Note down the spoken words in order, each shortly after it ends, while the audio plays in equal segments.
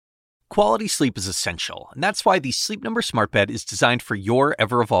Quality sleep is essential, and that's why the Sleep Number Smart Bed is designed for your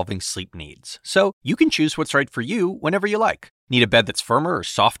ever-evolving sleep needs. So you can choose what's right for you whenever you like. Need a bed that's firmer or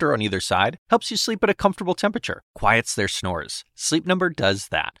softer on either side? Helps you sleep at a comfortable temperature, quiets their snores. Sleep Number does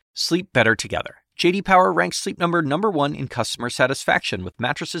that. Sleep better together. J.D. Power ranks Sleep Number #1 in customer satisfaction with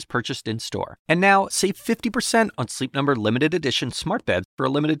mattresses purchased in-store. And now, save 50% on Sleep Number limited edition smart beds for a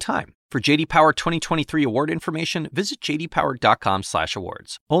limited time. For J.D. Power 2023 award information, visit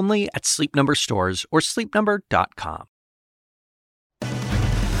jdpower.com/awards. Only at Sleep Number stores or sleepnumber.com.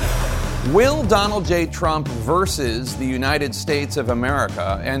 Will Donald J. Trump versus the United States of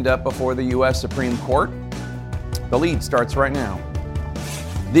America end up before the U.S. Supreme Court? The lead starts right now.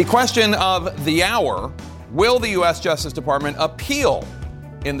 The question of the hour, will the U.S. Justice Department appeal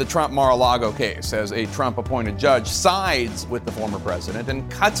in the Trump Mar-a-Lago case as a Trump-appointed judge sides with the former president and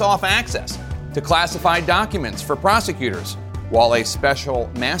cuts off access to classified documents for prosecutors while a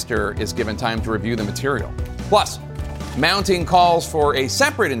special master is given time to review the material? Plus, mounting calls for a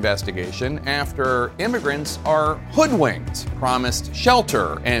separate investigation after immigrants are hoodwinked, promised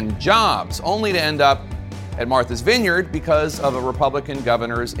shelter and jobs, only to end up at Martha's Vineyard because of a Republican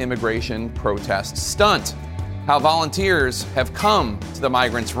governor's immigration protest stunt. How volunteers have come to the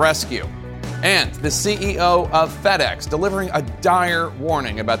migrants' rescue. And the CEO of FedEx delivering a dire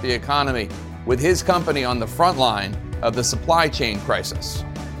warning about the economy with his company on the front line of the supply chain crisis.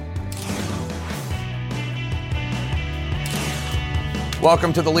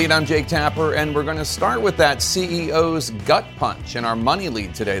 Welcome to The Lead. I'm Jake Tapper, and we're going to start with that CEO's gut punch in our money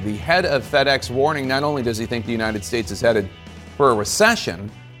lead today. The head of FedEx warning not only does he think the United States is headed for a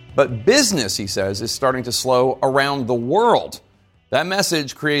recession, but business, he says, is starting to slow around the world. That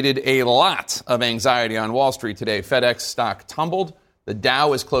message created a lot of anxiety on Wall Street today. FedEx stock tumbled. The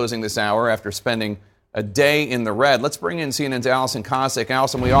Dow is closing this hour after spending a day in the red. Let's bring in CNN's Allison Cossack.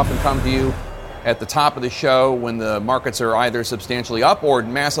 Allison, we often come to you at the top of the show when the markets are either substantially up or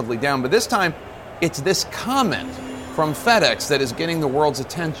massively down. But this time, it's this comment from FedEx that is getting the world's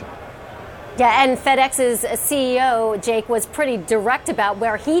attention. Yeah, and FedEx's CEO, Jake, was pretty direct about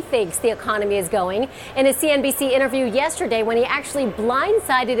where he thinks the economy is going. In a CNBC interview yesterday, when he actually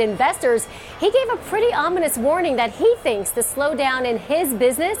blindsided investors, he gave a pretty ominous warning that he thinks the slowdown in his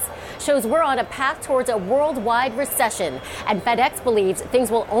business shows we're on a path towards a worldwide recession. And FedEx believes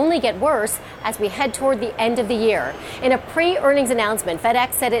things will only get worse as we head toward the end of the year. In a pre-earnings announcement,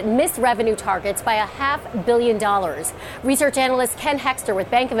 FedEx said it missed revenue targets by $500 million. Research analyst Ken Hexter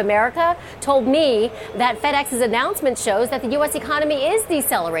with Bank of America told me that FedEx's announcement shows that the U.S. economy is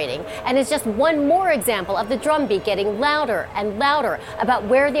decelerating and is just one more example of the drumbeat getting louder and louder about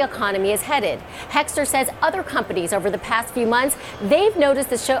where the economy is headed. Hexter says other companies over the past few months, they've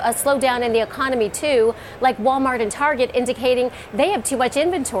noticed a slowdown in the economy too, like Walmart and Target indicating they have too much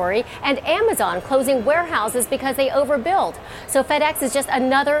inventory, and Amazon closing warehouses because they overbuilt. So FedEx is just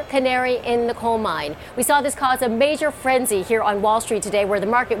another canary in the coal mine. We saw this cause a major frenzy here on Wall Street today, where the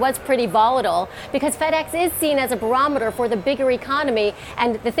market was pretty volatile because FedEx is seen as a barometer for the bigger economy.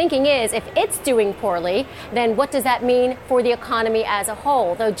 And the thinking is, if it's doing poorly, then what does that mean for the economy as a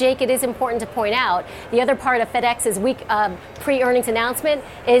whole? Though, Jake, it is important to point out the other part of FedEx's week pre-earnings announcement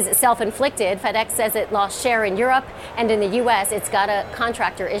is self-inflicted. FedEx says it lost share in Europe, and in the U.S. it's got a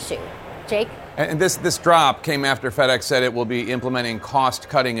contractor issue. Jake? And this drop came after FedEx said it will be implementing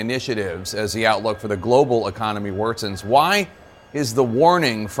cost-cutting initiatives as the outlook for the global economy worsens. Why is the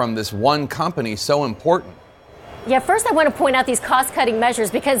warning from this one company so important? Yeah, first I want to point out these cost-cutting measures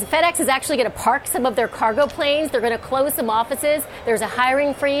because FedEx is actually going to park some of their cargo planes. They're going to close some offices. There's a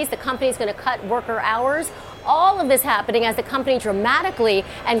hiring freeze. The company's going to cut worker hours. All of this happening as the company dramatically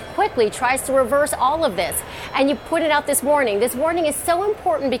and quickly tries to reverse all of this. And you put it out this warning. This warning is so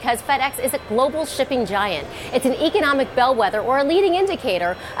important because FedEx is a global shipping giant. It's an economic bellwether or a leading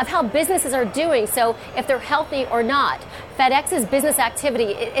indicator of how businesses are doing, so if they're healthy or not. FedEx's business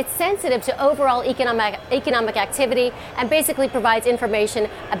activity, it's sensitive to overall economic activity and basically provides information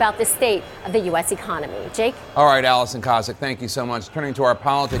about the state of the U.S. economy. Jake? All right, Allison Cossack, thank you so much. Turning to our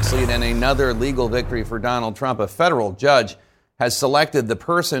politics lead and another legal victory for Donald Trump. A federal judge has selected the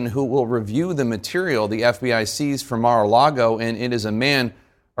person who will review the material the FBI seized from Mar-a-Lago, and it is a man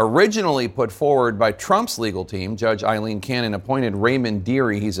originally put forward by Trump's legal team. Judge Eileen Cannon appointed Raymond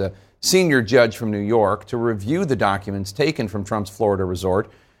Dearie, he's a senior judge from New York, to review the documents taken from Trump's Florida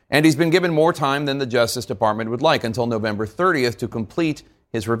resort. And he's been given more time than the Justice Department would like, until November 30th, to complete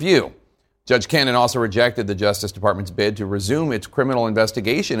his review. Judge Cannon also rejected the Justice Department's bid to resume its criminal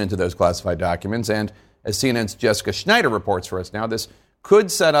investigation into those classified documents. And as CNN's Jessica Schneider reports for us now, this could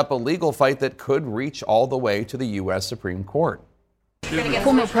set up a legal fight that could reach all the way to the U.S. Supreme Court.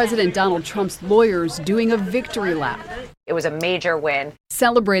 Former President Donald Trump's lawyers doing a victory lap. It was a major win.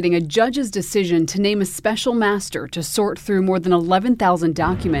 Celebrating a judge's decision to name a special master to sort through more than 11,000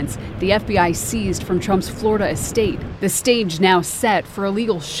 documents the FBI seized from Trump's Florida estate. The stage now set for a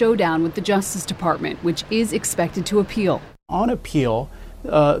legal showdown with the Justice Department, which is expected to appeal. On appeal,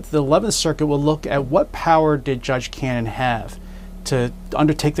 the 11th Circuit will look at what power did Judge Cannon have to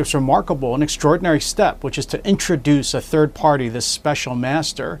undertake this remarkable and extraordinary step, which is to introduce a third party, this special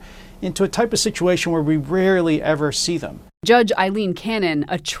master, into a type of situation where we rarely ever see them. Judge Eileen Cannon,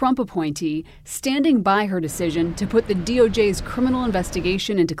 a Trump appointee, standing by her decision to put the DOJ's criminal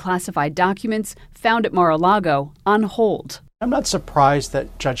investigation into classified documents found at Mar-a-Lago on hold. I'm not surprised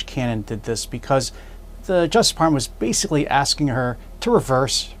that Judge Cannon did this because the Justice Department was basically asking her to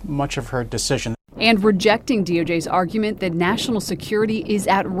reverse much of her decision. And rejecting DOJ's argument that national security is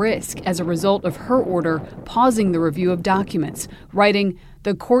at risk as a result of her order pausing the review of documents, writing,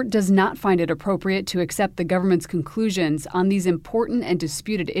 "The court does not find it appropriate to accept the government's conclusions on these important and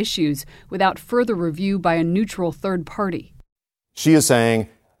disputed issues without further review by a neutral third party." She is saying,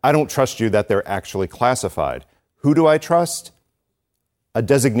 I don't trust you that they're actually classified. Who do I trust? A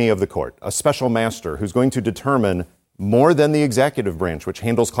designee of the court, a special master who's going to determine more than the executive branch, which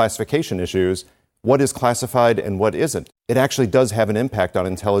handles classification issues, what is classified and what isn't. It actually does have an impact on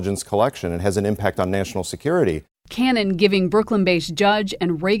intelligence collection and has an impact on national security. Cannon giving Brooklyn-based judge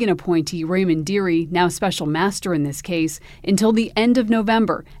and Reagan appointee Raymond Dearie, now special master in this case, until the end of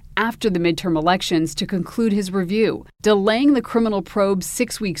November, after the midterm elections, to conclude his review, delaying the criminal probe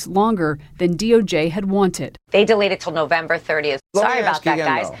 6 weeks longer than DOJ had wanted. They delayed it till November 30th. Sorry about that,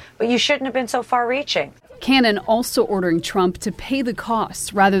 guys, though. but you shouldn't have been so far-reaching. Cannon also ordering Trump to pay the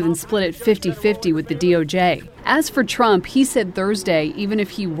costs rather than split it 50-50 with the DOJ. As for Trump, he said Thursday, even if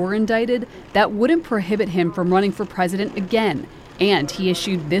he were indicted, that wouldn't prohibit him from running for president again. And he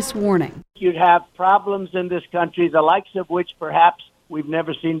issued this warning. You'd have problems in this country, the likes of which perhaps we've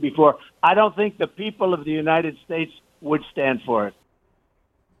never seen before. I don't think the people of the United States would stand for it.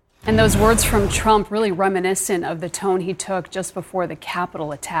 And those words from Trump really reminiscent of the tone he took just before the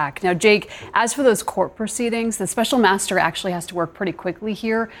Capitol attack. Now, Jake, as for those court proceedings, the special master actually has to work pretty quickly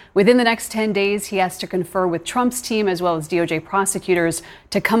here. Within the next 10 days, he has to confer with Trump's team as well as DOJ prosecutors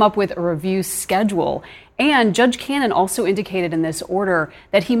to come up with a review schedule. And Judge Cannon also indicated in this order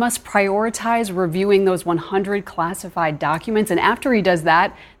that he must prioritize reviewing those 100 classified documents. And after he does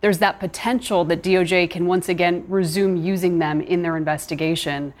that, there's that potential that DOJ can once again resume using them in their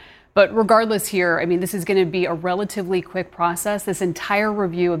investigation. But regardless here, I mean, this is going to be a relatively quick process. This entire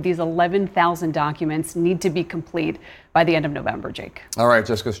review of these 11,000 documents need to be complete by the end of November, Jake. All right,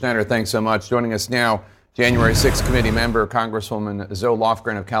 Jessica Schneider, thanks so much. Joining us now, January 6th committee member, Congresswoman Zoe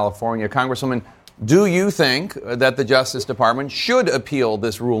Lofgren of California. Congresswoman, do you think that the Justice Department should appeal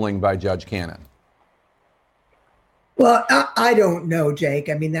this ruling by Judge Cannon? Well, I don't know, Jake.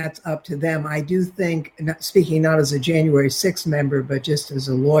 I mean, that's up to them. I do think, speaking not as a January 6th member, but just as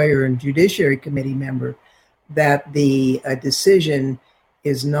a lawyer and Judiciary Committee member, that the decision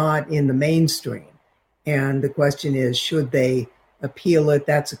is not in the mainstream. And the question is, should they appeal it?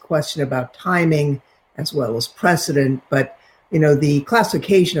 That's a question about timing as well as precedent. But, you know, the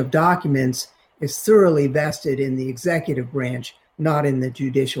classification of documents is thoroughly vested in the executive branch, not in the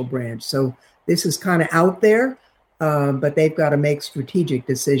judicial branch. So this is kind of out there, but they've got to make strategic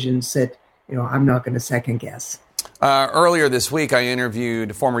decisions that, you know, I'm not going to second guess. Earlier this week, I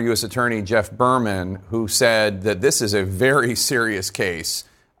interviewed former U.S. Attorney Jeff Berman, who said that this is a very serious case,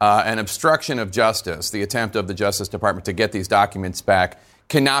 an obstruction of justice. The attempt of the Justice Department to get these documents back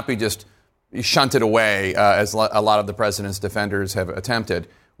cannot be just shunted away, as a lot of the president's defenders have attempted.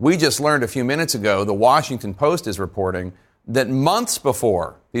 We just learned a few minutes ago, the Washington Post is reporting that months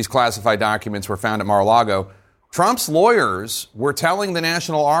before these classified documents were found at Mar-a-Lago, Trump's lawyers were telling the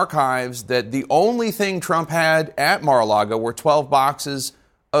National Archives that the only thing Trump had at Mar-a-Lago were 12 boxes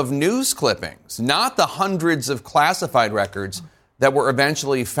of news clippings, not the hundreds of classified records that were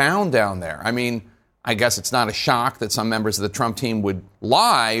eventually found down there. I mean, I guess it's not a shock that some members of the Trump team would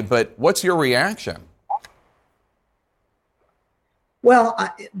lie, but what's your reaction? Well,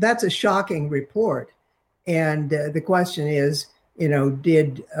 that's a shocking report. And the question is, you know,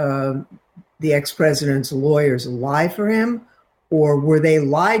 did the ex-president's lawyers lie for him, or were they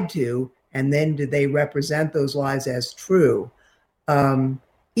lied to? And then did they represent those lies as true?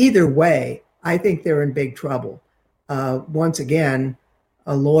 Either way, I think they're in big trouble. Once again,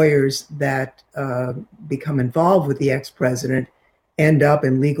 lawyers that become involved with the ex-president end up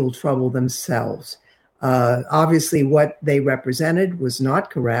in legal trouble themselves. Obviously, what they represented was not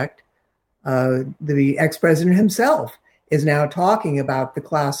correct. The ex-president himself is now talking about the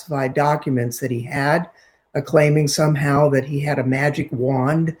classified documents that he had, claiming somehow that he had a magic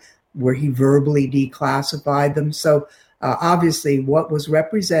wand where he verbally declassified them. So obviously what was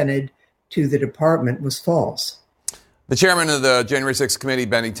represented to the department was false. The chairman of the January 6th committee,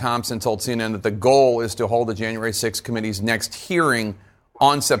 Benny Thompson, told CNN that the goal is to hold the January 6th committee's next hearing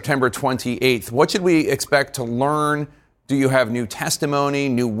on September 28th. What should we expect to learn? Do you have new testimony,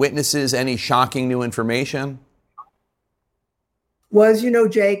 new witnesses, any shocking new information? Well, as you know,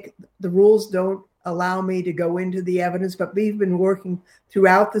 Jake, the rules don't allow me to go into the evidence, but we've been working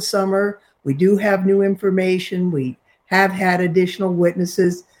throughout the summer. We do have new information. We have had additional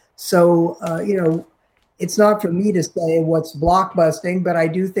witnesses. So, it's not for me to say what's blockbusting, but I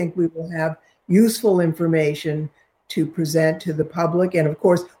do think we will have useful information to present to the public. And of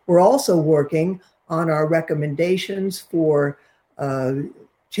course, we're also working on our recommendations for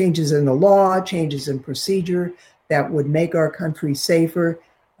changes in the law, changes in procedure that would make our country safer,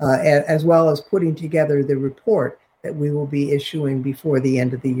 as well as putting together the report that we will be issuing before the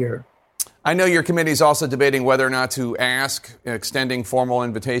end of the year. I know your committee is also debating whether or not to ask extending formal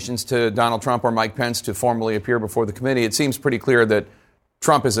invitations to Donald Trump or Mike Pence to formally appear before the committee. It seems pretty clear that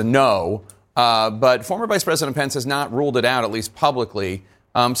Trump is a no, but former Vice President Pence has not ruled it out, at least publicly.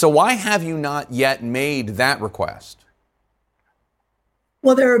 So why have you not yet made that request?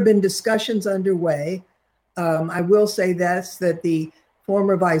 Well, there have been discussions underway. I will say this, that the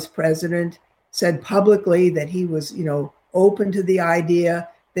former vice president said publicly that he was, open to the idea.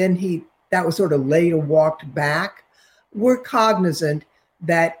 Then that was sort of later walked back. We're cognizant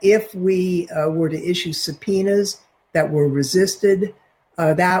that if we were to issue subpoenas that were resisted,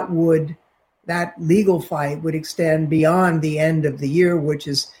 that legal fight would extend beyond the end of the year, which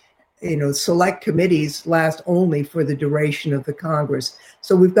is, select committees last only for the duration of the Congress.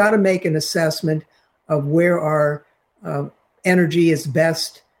 So we've got to make an assessment of where our energy is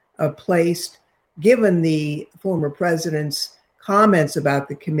best placed. Given the former president's comments about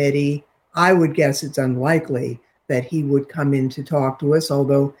the committee, I would guess it's unlikely that he would come in to talk to us,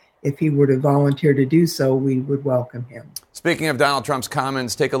 although if he were to volunteer to do so, we would welcome him. Speaking of Donald Trump's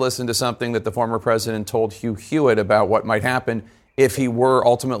comments, take a listen to something that the former president told Hugh Hewitt about what might happen if he were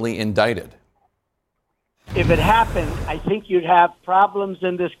ultimately indicted. If it happened, I think you'd have problems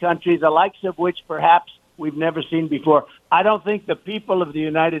in this country, the likes of which perhaps we've never seen before. I don't think the people of the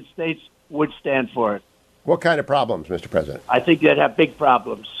United States would stand for it. What kind of problems, Mr. President? I think they'd have big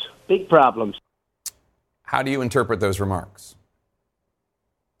problems. Big problems. How do you interpret those remarks?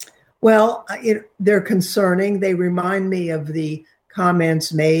 Well, they're concerning. They remind me of the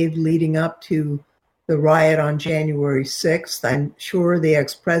comments made leading up to the riot on January 6th. I'm sure the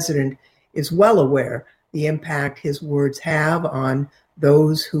ex-president is well aware the impact his words have on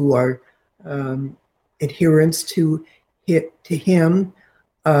those who are adherents to him.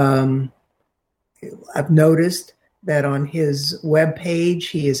 I've noticed that on his webpage,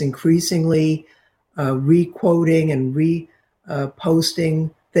 he is increasingly re-quoting and re-posting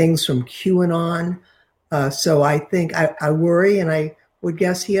things from QAnon. So I think I worry, and I would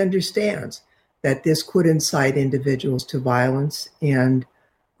guess he understands that this could incite individuals to violence. And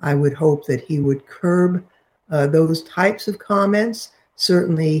I would hope that he would curb those types of comments.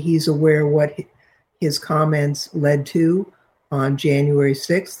 Certainly, he's aware what his comments led to on January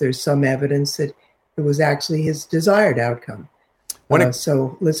 6th. There's some evidence that it was actually his desired outcome.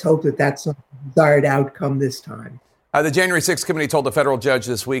 So let's hope that that's a desired outcome this time. The January 6th committee told the federal judge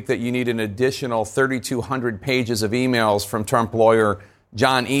this week that you need an additional 3,200 pages of emails from Trump lawyer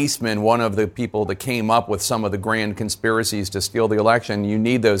John Eastman, one of the people that came up with some of the grand conspiracies to steal the election. You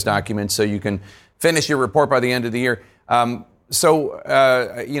need those documents so you can finish your report by the end of the year. Just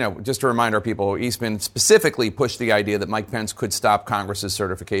to remind our people, Eastman specifically pushed the idea that Mike Pence could stop Congress's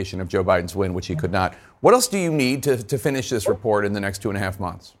certification of Joe Biden's win, which he could not. What else do you need to finish this report in the next 2.5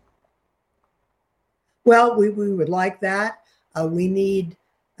 months? Well, we would like that. We've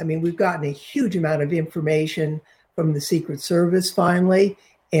gotten a huge amount of information from the Secret Service finally,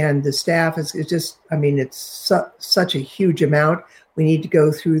 and the staff it's such a huge amount. We need to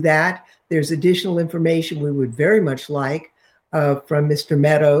go through that. There's additional information we would very much like from Mr.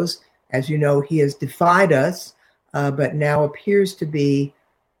 Meadows. As you know, he has defied us, but now appears to be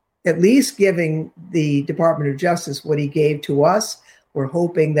at least giving the Department of Justice what he gave to us. We're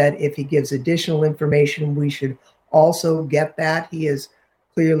hoping that if he gives additional information, we should also get that. He is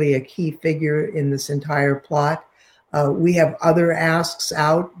clearly a key figure in this entire plot. We have other asks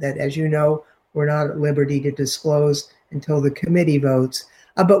out that, as you know, we're not at liberty to disclose until the committee votes.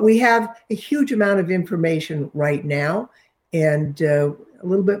 But we have a huge amount of information right now, and a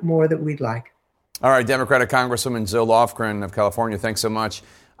little bit more that we'd like. All right, Democratic Congresswoman Zoe Lofgren of California, thanks so much.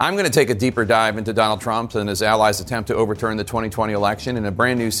 I'm going to take a deeper dive into Donald Trump and his allies' attempt to overturn the 2020 election. In a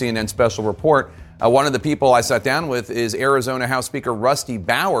brand new CNN special report, one of the people I sat down with is Arizona House Speaker Rusty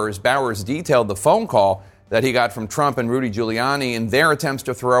Bowers. Bowers detailed the phone call that he got from Trump and Rudy Giuliani in their attempts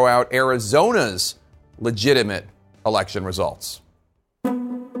to throw out Arizona's legitimate election results.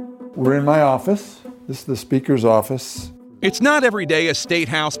 We're in my office. This is the Speaker's office. It's not every day a state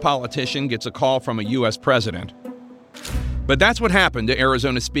house politician gets a call from a U.S. president. But that's what happened to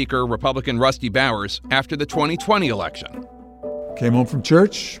Arizona Speaker Republican Rusty Bowers after the 2020 election. Came home from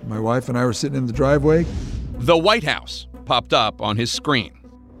church. My wife and I were sitting in the driveway. The White House popped up on his screen.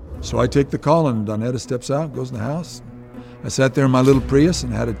 So I take the call, and Donetta steps out, goes in the house. I sat there in my little Prius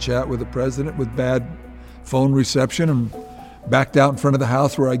and had a chat with the president with bad phone reception and backed out in front of the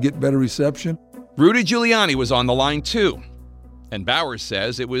house where I get better reception. Rudy Giuliani was on the line, too. And Bowers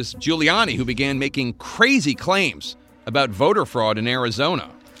says it was Giuliani who began making crazy claims about voter fraud in Arizona.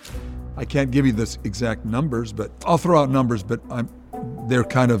 I can't give you the exact numbers, but I'll throw out numbers, but they're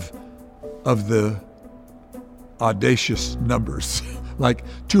kind of the audacious numbers. Like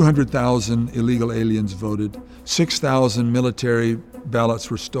 200,000 illegal aliens voted, 6,000 military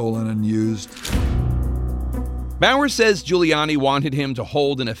ballots were stolen and used. Bowers says Giuliani wanted him to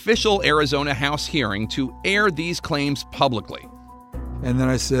hold an official Arizona House hearing to air these claims publicly. And then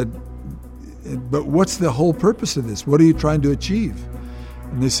I said, but what's the whole purpose of this? What are you trying to achieve?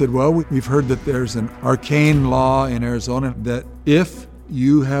 And they said, well, we've heard that there's an arcane law in Arizona that if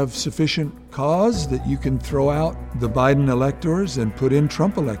you have sufficient cause that you can throw out the Biden electors and put in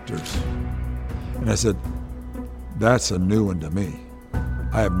Trump electors. And I said, that's a new one to me.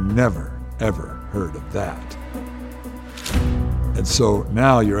 I have never, ever heard of that. And so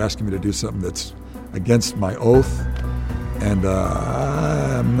now you're asking me to do something that's against my oath, and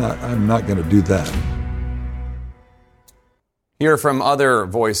I'm not going to do that. Hear from other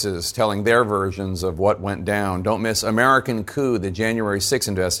voices telling their versions of what went down. Don't miss American Coup, the January 6th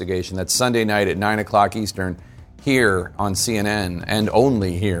investigation. That's Sunday night at 9 o'clock Eastern here on CNN, and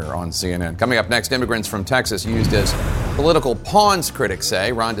only here on CNN. Coming up next, immigrants from Texas used as political pawns, critics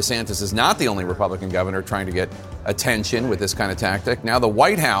say. Ron DeSantis is not the only Republican governor trying to get attention with this kind of tactic. Now the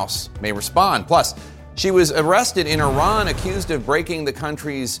White House may respond. Plus, she was arrested in Iran, accused of breaking the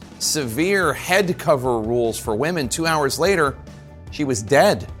country's severe head cover rules for women. 2 hours later, she was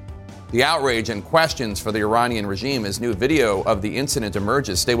dead. The outrage and questions for the Iranian regime as new video of the incident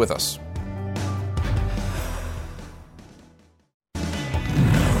emerges. Stay with us.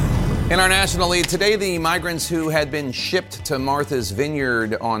 In our national lead today, the migrants who had been shipped to Martha's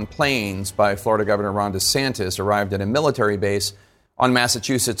Vineyard on planes by Florida Governor Ron DeSantis arrived at a military base on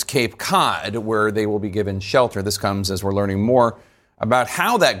Massachusetts' Cape Cod, where they will be given shelter. This comes as we're learning more about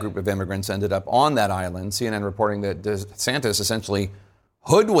how that group of immigrants ended up on that island. CNN reporting that DeSantis essentially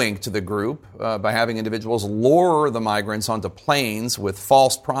hoodwinked the group by having individuals lure the migrants onto planes with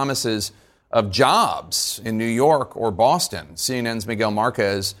false promises of jobs in New York or Boston. CNN's Miguel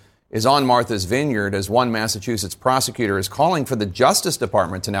Marquez is on Martha's Vineyard as one Massachusetts prosecutor is calling for the Justice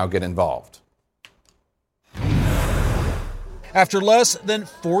Department to now get involved. After less than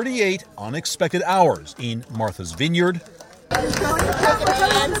 48 unexpected hours in Martha's Vineyard,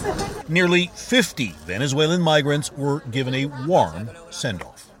 nearly 50 Venezuelan migrants were given a warm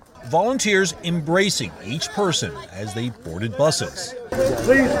send-off. Volunteers embracing each person as they boarded buses,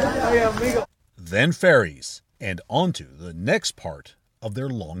 then ferries, and onto the next part of their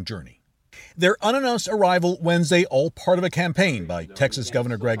long journey. Their unannounced arrival Wednesday, all part of a campaign by Texas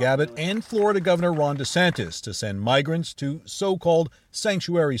Governor Greg Abbott and Florida Governor Ron DeSantis to send migrants to so-called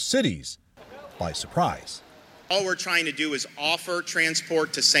sanctuary cities by surprise. All we're trying to do is offer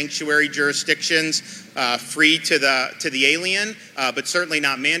transport to sanctuary jurisdictions free to the alien, but certainly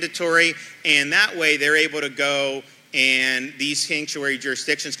not mandatory. And that way they're able to go and these sanctuary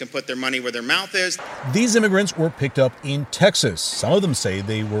jurisdictions can put their money where their mouth is. These immigrants were picked up in Texas. Some of them say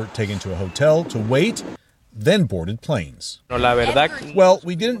they were taken to a hotel to wait, then boarded planes. Well,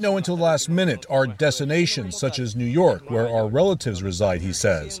 we didn't know until the last minute our destinations, such as New York, where our relatives reside, he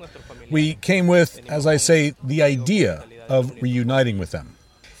says. We came with, as I say, the idea of reuniting with them.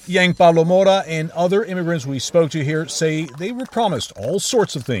 Yang Pablo Mora and other immigrants we spoke to here say they were promised all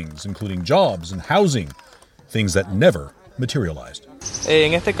sorts of things, including jobs and housing, things that never materialized.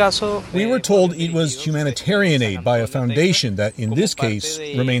 We were told it was humanitarian aid by a foundation that, in this case,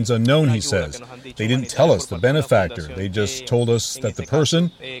 remains unknown, he says. They didn't tell us the benefactor. They just told us that the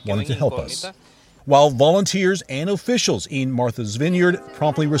person wanted to help us. While volunteers and officials in Martha's Vineyard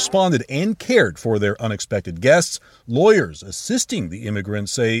promptly responded and cared for their unexpected guests, lawyers assisting the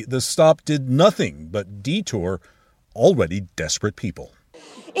immigrants say the stop did nothing but detour already desperate people.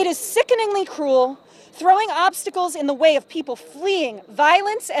 It is sickeningly cruel, throwing obstacles in the way of people fleeing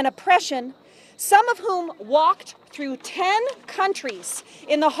violence and oppression, some of whom walked through 10 countries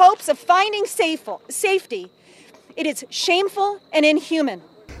in the hopes of finding safety. It is shameful and inhuman.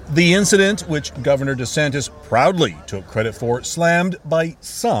 The incident, which Governor DeSantis proudly took credit for, slammed by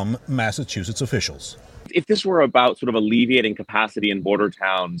some Massachusetts officials. If this were about sort of alleviating capacity in border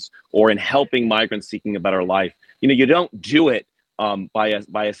towns or in helping migrants seeking a better life, you don't do it by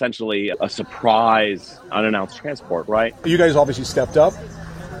essentially a surprise, unannounced transport, right? You guys obviously stepped up,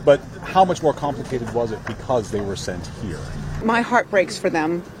 but how much more complicated was it because they were sent here? My heart breaks for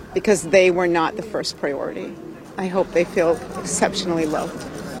them because they were not the first priority. I hope they feel exceptionally loved.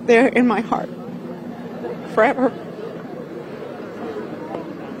 They're in my heart forever.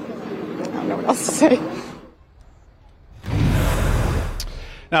 I don't know what else to say.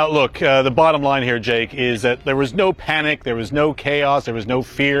 Now, look, the bottom line here, Jake, is that there was no panic, there was no chaos, there was no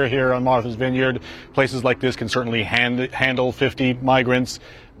fear here on Martha's Vineyard. Places like this can certainly handle 50 migrants.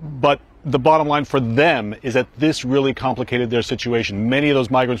 But the bottom line for them is that this really complicated their situation. Many of those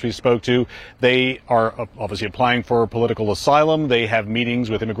migrants we spoke to, they are obviously applying for political asylum. They have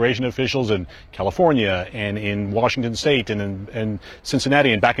meetings with immigration officials in California and in Washington State and in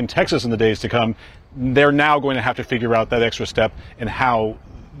Cincinnati and back in Texas in the days to come. They're now going to have to figure out that extra step in how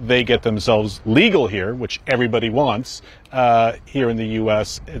they get themselves legal here, which everybody wants here in the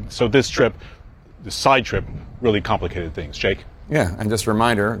U.S. And so this trip, the side trip, really complicated things. Jake? Yeah, and just a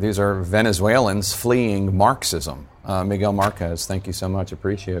reminder, these are Venezuelans fleeing Marxism. Miguel Marquez, thank you so much.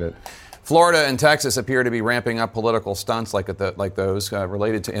 Appreciate it. Florida and Texas appear to be ramping up political stunts like those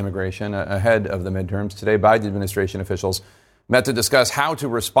related to immigration ahead of the midterms. Today, Biden administration officials met to discuss how to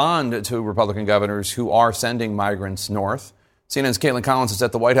respond to Republican governors who are sending migrants north. CNN's Caitlin Collins is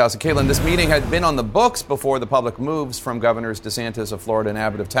at the White House. And Caitlin, this meeting had been on the books before the public moves from Governors DeSantis of Florida and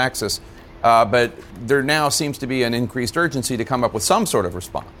Abbott of Texas. But there now seems to be an increased urgency to come up with some sort of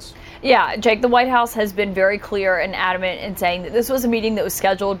response. Yeah, Jake, the White House has been very clear and adamant in saying that this was a meeting that was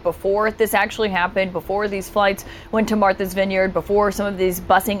scheduled before this actually happened, before these flights went to Martha's Vineyard, before some of these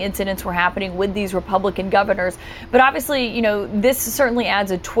busing incidents were happening with these Republican governors. But obviously, this certainly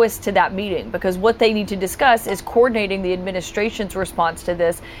adds a twist to that meeting because what they need to discuss is coordinating the administration's response to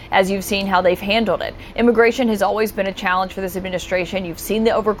this, as you've seen how they've handled it. Immigration has always been a challenge for this administration. You've seen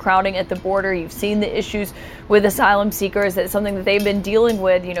the overcrowding at the border. You've seen the issues with asylum seekers. That's something that they've been dealing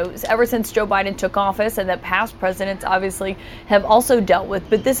with, ever since Joe Biden took office, and that past presidents obviously have also dealt with.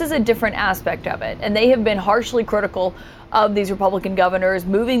 But this is a different aspect of it. And they have been harshly critical of these Republican governors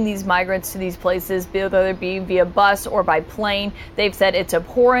moving these migrants to these places, whether it be via bus or by plane. They've said it's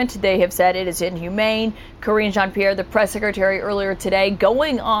abhorrent. They have said it is inhumane. Karine Jean-Pierre, the press secretary, earlier today,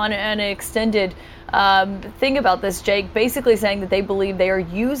 going on an extended thing about this, Jake, basically saying that they believe they are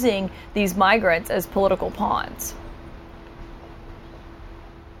using these migrants as political pawns.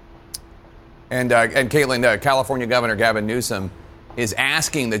 And Caitlin, California Governor Gavin Newsom is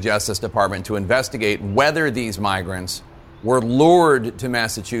asking the Justice Department to investigate whether these migrants were lured to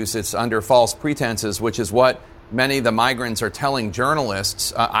Massachusetts under false pretenses, which is what many of the migrants are telling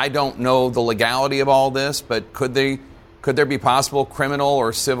journalists. I don't know the legality of all this, but could there be possible criminal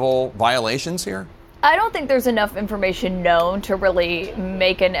or civil violations here? I don't think there's enough information known to really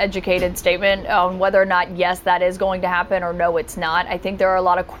make an educated statement on whether or not, yes, that is going to happen or no, it's not. I think there are a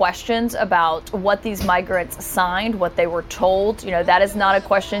lot of questions about what these migrants signed, what they were told. That is not a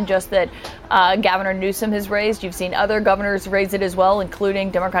question just that Governor Newsom has raised. You've seen other governors raise it as well, including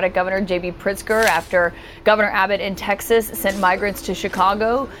Democratic Governor J.B. Pritzker after Governor Abbott in Texas sent migrants to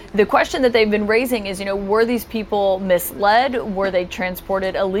Chicago. The question that they've been raising is, were these people misled? Were they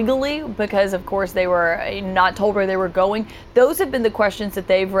transported illegally? Because, of course, they were not told where they were going. Those have been the questions that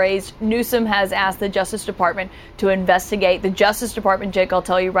they've raised. Newsom has asked the Justice Department to investigate. The Justice Department, Jake, I'll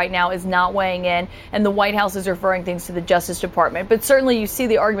tell you right now, is not weighing in, and the White House is referring things to the Justice Department. But certainly you see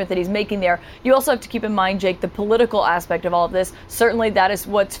the argument that he's making there. You also have to keep in mind, Jake, the political aspect of all of this. Certainly that is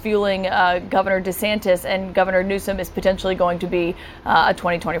what's fueling Governor DeSantis, and Governor Newsom is potentially going to be a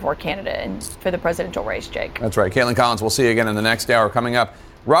 2024 candidate for the presidential race, Jake. That's right. Caitlin Collins, we'll see you again in the next hour. Coming up,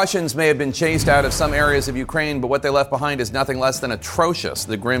 Russians may have been chased out of some areas of Ukraine, but what they left behind is nothing less than atrocious.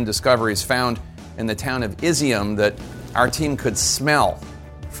 The grim discoveries found in the town of Izium that our team could smell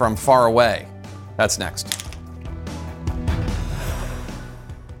from far away. That's next.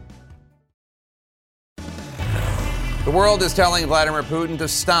 The The world is telling Vladimir Putin to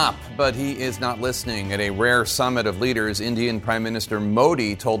stop, but he is not listening. At a rare summit of leaders, Indian Prime Minister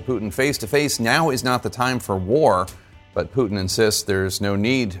Modi told Putin face-to-face, now is not the time for war. But Putin insists there's no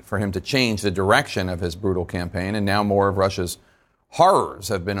need for him to change the direction of his brutal campaign, and now more of Russia's horrors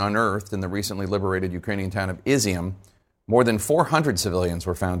have been unearthed in the recently liberated Ukrainian town of Izium. More than 400 civilians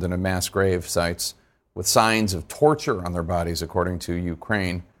were found in mass grave sites with signs of torture on their bodies, according to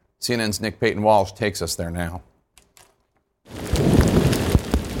Ukraine. CNN's Nick Payton-Walsh takes us there now.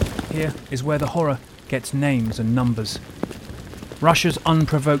 Here is where the horror gets names and numbers. Russia's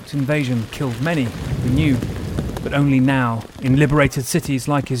unprovoked invasion killed many, we knew, but only now, in liberated cities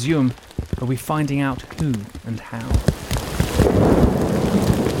like Izium, are we finding out who and how.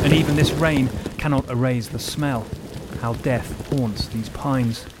 And even this rain cannot erase the smell, how death haunts these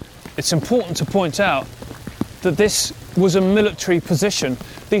pines. It's important to point out that this was a military position.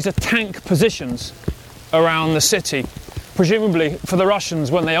 These are tank positions around the city, presumably for the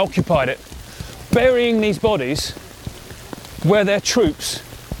Russians when they occupied it, burying these bodies where their troops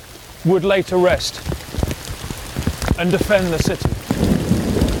would later rest and defend the city.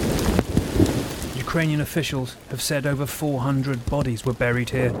 Ukrainian officials have said over 400 bodies were buried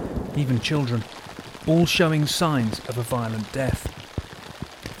here, even children, all showing signs of a violent death.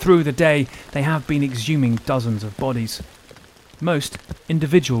 Through the day, they have been exhuming dozens of bodies. Most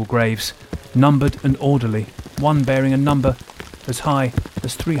individual graves, numbered and orderly, one bearing a number as high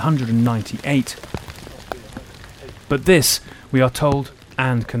as 398. But this, we are told,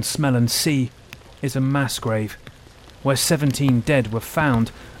 and can smell and see, is a mass grave, where 17 dead were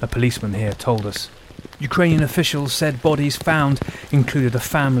found, a policeman here told us. Ukrainian officials said bodies found included a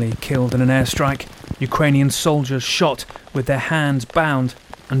family killed in an airstrike, Ukrainian soldiers shot with their hands bound,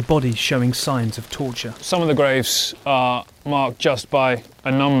 and bodies showing signs of torture. Some of the graves are marked just by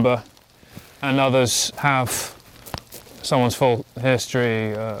a number, and others have someone's full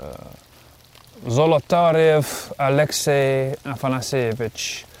history. Zolotarev Alexei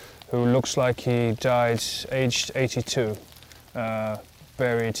Afanasyevich, who looks like he died aged 82,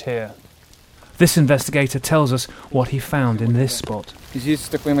 buried here. This investigator tells us what he found in this spot. Here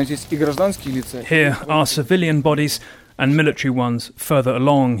are civilian bodies and military ones further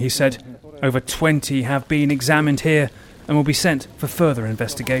along, he said. Over 20 have been examined here and will be sent for further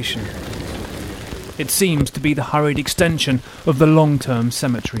investigation. It seems to be the hurried extension of the long-term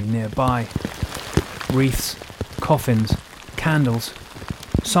cemetery nearby. Wreaths, coffins, candles.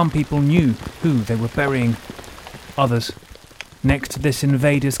 Some people knew who they were burying. Others, next to this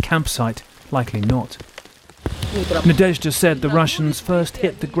invaders' campsite, likely not. Nadezhda said the Russians first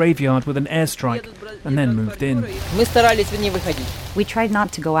hit the graveyard with an airstrike and then moved in. We tried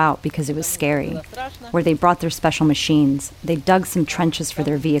not to go out because it was scary. Where they brought their special machines, they dug some trenches for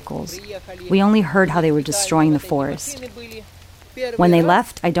their vehicles. We only heard how they were destroying the forest. When they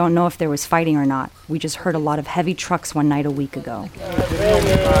left, I don't know if there was fighting or not. We just heard a lot of heavy trucks one night a week ago.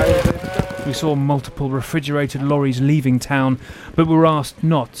 We saw multiple refrigerated lorries leaving town, but were asked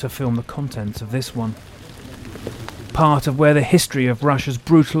not to film the contents of this one. Part of where the history of Russia's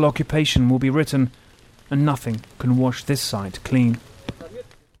brutal occupation will be written, and nothing can wash this site clean.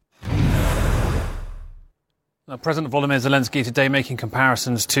 President Volodymyr Zelensky today making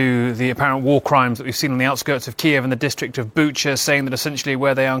comparisons to the apparent war crimes that we've seen on the outskirts of Kiev and the district of Bucha, saying that essentially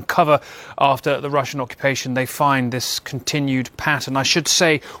where they uncover after the Russian occupation, they find this continued pattern. I should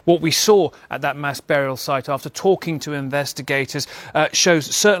say what we saw at that mass burial site after talking to investigators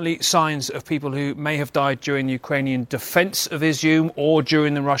shows certainly signs of people who may have died during the Ukrainian defence of Izium or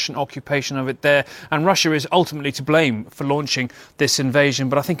during the Russian occupation of it there. And Russia is ultimately to blame for launching this invasion.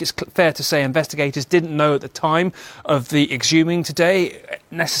 But I think it's fair to say investigators didn't know at the time of the exhuming today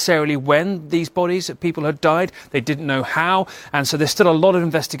necessarily when these bodies of people had died. They didn't know how, and so there's still a lot of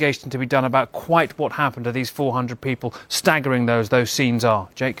investigation to be done about quite what happened to these 400 people. Staggering those scenes are.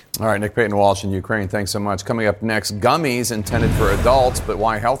 Jake? All right, Nick Payton-Walsh in Ukraine, thanks so much. Coming up next, gummies intended for adults, but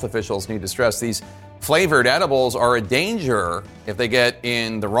why health officials need to stress these flavored edibles are a danger if they get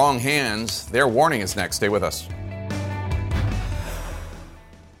in the wrong hands. Their warning is next. Stay with us.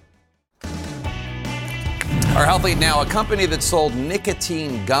 Our Health Lead now, a company that sold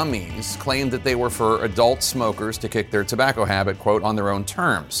nicotine gummies claimed that they were for adult smokers to kick their tobacco habit, quote, on their own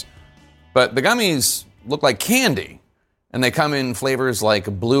terms. But the gummies look like candy, and they come in flavors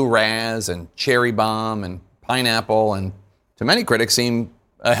like blue raz and cherry bomb and pineapple, and to many critics seem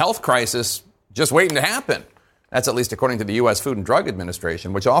a health crisis just waiting to happen. That's at least according to the U.S. Food and Drug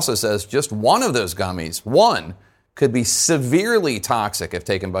Administration, which also says just one of those gummies, one, could be severely toxic if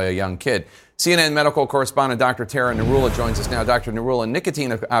taken by a young kid. CNN medical correspondent Dr. Tara Narula joins us now. Dr. Narula,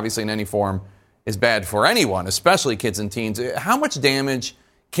 nicotine, obviously in any form, is bad for anyone, especially kids and teens. How much damage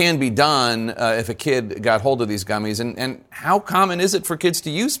can be done if a kid got hold of these gummies, and how common is it for kids to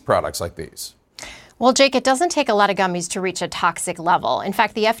use products like these? Well, Jake, it doesn't take a lot of gummies to reach a toxic level. In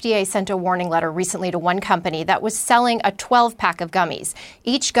fact, the FDA sent a warning letter recently to one company that was selling a 12-pack of gummies.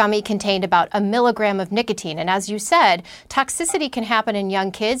 Each gummy contained about 1 milligram of nicotine. And as you said, toxicity can happen in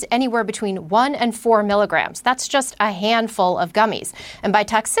young kids anywhere between 1 and 4 milligrams. That's just a handful of gummies. And by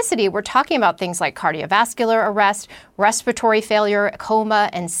toxicity, we're talking about things like cardiovascular arrest, respiratory failure,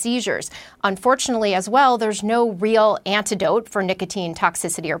 coma, and seizures. Unfortunately, as well, there's no real antidote for nicotine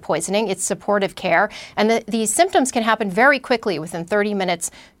toxicity or poisoning. It's supportive care. And these symptoms can happen very quickly within 30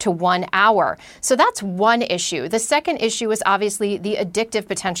 minutes to 1 hour. So that's one issue. The second issue is obviously the addictive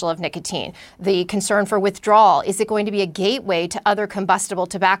potential of nicotine. The concern for withdrawal. Is it going to be a gateway to other combustible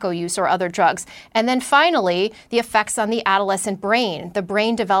tobacco use or other drugs? And then finally, the effects on the adolescent brain. The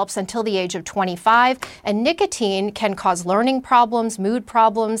brain develops until the age of 25, and nicotine can cause learning problems, mood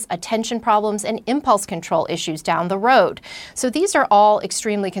problems, attention problems, and impulse control issues down the road. So these are all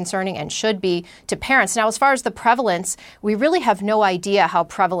extremely concerning and should be to parents. Now, as far as the prevalence, we really have no idea how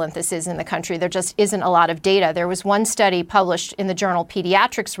prevalent this is in the country. There just isn't a lot of data. There was one study published in the journal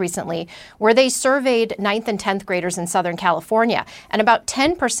Pediatrics recently where they surveyed 9th and 10th graders in Southern California, and about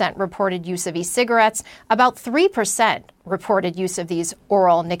 10% reported use of e-cigarettes, about 3% reported use of these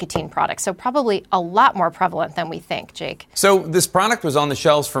oral nicotine products. So probably a lot more prevalent than we think, Jake. So this product was on the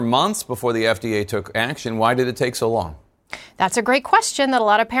shelves for months before the FDA took action. Why did it take so long? That's a great question that a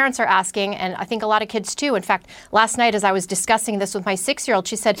lot of parents are asking, and I think a lot of kids too. In fact, last night as I was discussing this with my 6-year-old,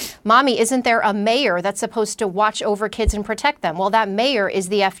 she said, "Mommy, isn't there a mayor that's supposed to watch over kids and protect them?" Well, that mayor is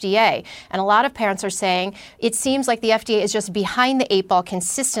the FDA. And a lot of parents are saying it seems like the FDA is just behind the 8 ball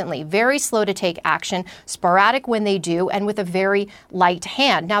consistently, very slow to take action, sporadic when they do, and with a very light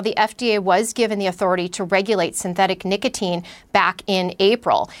hand. Now, the FDA was given the authority to regulate synthetic nicotine back in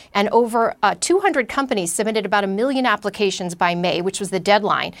April, and over 200 companies submitted about 1 million applications by May, which was the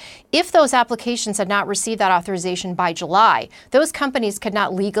deadline. If those applications had not received that authorization by July, those companies could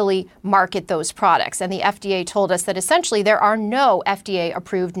not legally market those products. And the FDA told us that essentially there are no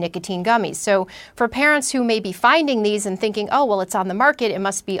FDA-approved nicotine gummies. So for parents who may be finding these and thinking, oh, well, it's on the market, it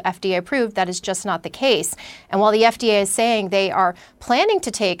must be FDA-approved, that is just not the case. And while the FDA is saying they are planning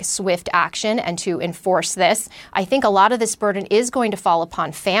to take swift action and to enforce this, I think a lot of this burden is going to fall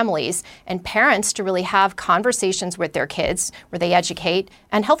upon families and parents to really have conversations with their kids where they educate,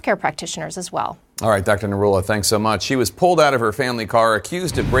 and healthcare practitioners as well. All right, Dr. Narula, thanks so much. She was pulled out of her family car,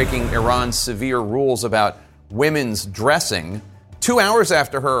 accused of breaking Iran's severe rules about women's dressing. 2 hours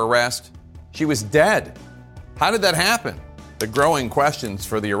after her arrest, she was dead. How did that happen? The growing questions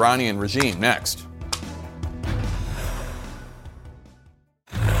for the Iranian regime next.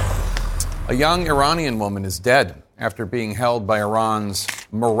 A young Iranian woman is dead after being held by Iran's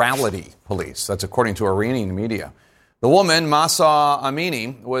morality police. That's according to Iranian media. The woman, Mahsa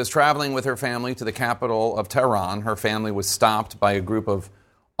Amini, was traveling with her family to the capital of Tehran. Her family was stopped by a group of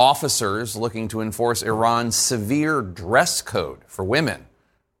officers looking to enforce Iran's severe dress code for women,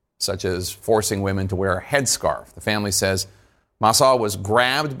 such as forcing women to wear a headscarf. The family says Mahsa was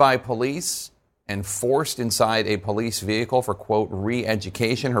grabbed by police and forced inside a police vehicle for, quote,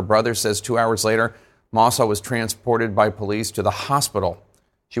 re-education. Her brother says 2 hours later, Mahsa was transported by police to the hospital.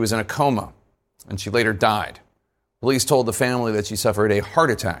 She was in a coma, and she later died. Police told the family that she suffered a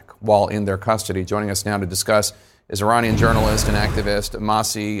heart attack while in their custody. Joining us now to discuss is Iranian journalist and activist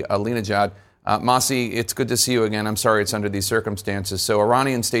Masih Alinejad. Masih, it's good to see you again. I'm sorry it's under these circumstances. So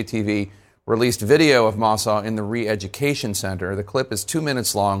Iranian state TV released video of Mahsa in the re-education center. The clip is 2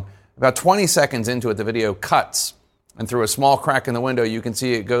 minutes long. About 20 seconds into it, the video cuts. And through a small crack in the window, you can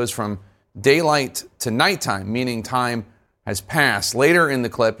see it goes from daylight to nighttime, meaning time has passed. Later in the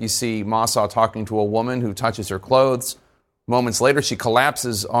clip, you see Mahsa talking to a woman who touches her clothes. Moments later, she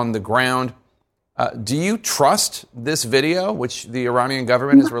collapses on the ground. Do you trust this video, which the Iranian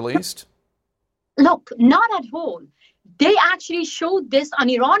government has released? Look, not at all. They actually showed this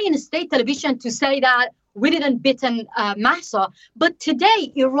on Iranian state television to say that we didn't beaten Mahsa. But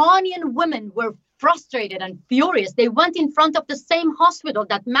today, Iranian women were frustrated and furious. They went in front of the same hospital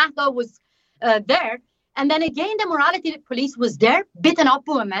that Mahsa was there. And then again, the morality police was there, beating up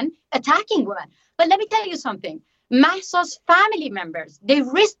women, attacking women. But let me tell you something. Mahsa's family members, they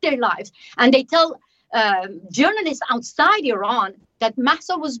risked their lives. And they tell journalists outside Iran that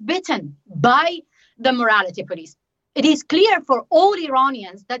Mahsa was beaten by the morality police. It is clear for all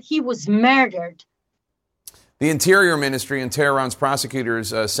Iranians that he was murdered. The Interior Ministry and Tehran's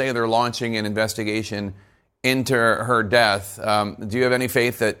prosecutors say they're launching an investigation into her death. Do you have any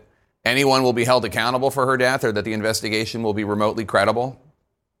faith that anyone will be held accountable for her death, or that the investigation will be remotely credible?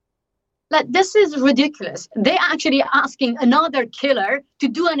 This is ridiculous. They're actually asking another killer to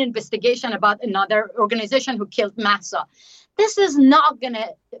do an investigation about another organization who killed Mahsa. This is not going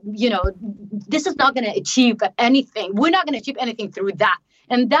to achieve anything. We're not going to achieve anything through that.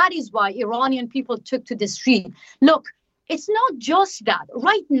 And that is why Iranian people took to the street. Look, it's not just that.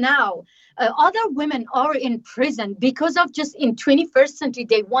 Right now, other women are in prison because of just in 21st century,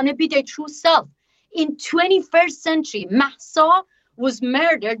 they want to be their true self. In 21st century, Mahsa was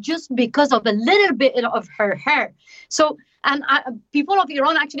murdered just because of a little bit of her hair. So, people of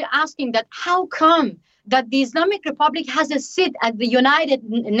Iran actually asking that, how come that the Islamic Republic has a seat at the United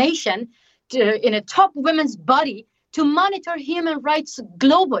Nations in a top women's body to monitor human rights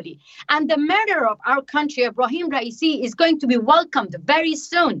globally? And the murderer of our country, Ibrahim Raisi, is going to be welcomed very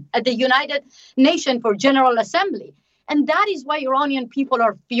soon at the United Nations for General Assembly. And that is why Iranian people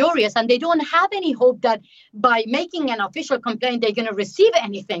are furious, and they don't have any hope that by making an official complaint, they're going to receive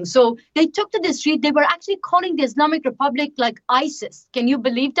anything. So they took to the street. They were actually calling the Islamic Republic like ISIS. Can you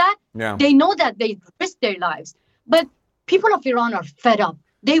believe that? Yeah. They know that they risk their lives. But people of Iran are fed up.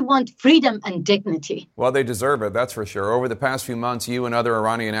 They want freedom and dignity. Well, they deserve it, that's for sure. Over the past few months, you and other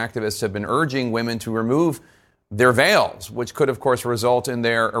Iranian activists have been urging women to remove their veils, which could, of course, result in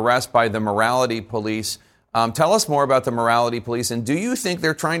their arrest by the morality police. Tell us more about the morality police, and do you think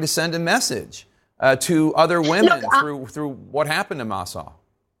they're trying to send a message to other women through what happened to Mahsa?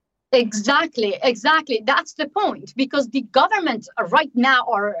 Exactly. That's the point, because the government right now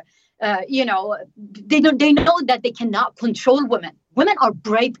are, they know that they cannot control women. Women are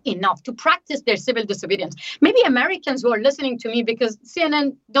brave enough to practice their civil disobedience. Maybe Americans who are listening to me, because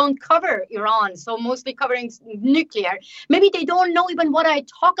CNN don't cover Iran, so mostly covering nuclear, maybe they don't know even what I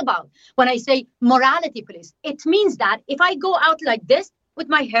talk about when I say morality police. It means that if I go out like this with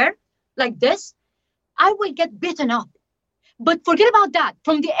my hair like this, I will get beaten up. But forget about that.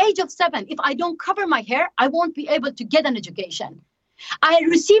 From the age of 7, if I don't cover my hair, I won't be able to get an education. I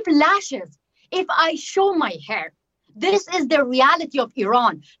receive lashes if I show my hair. This is the reality of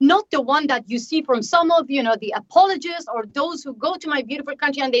Iran, not the one that you see from some of, the apologists or those who go to my beautiful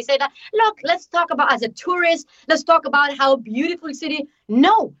country and they say that, look, let's talk about as a tourist, let's talk about how beautiful city.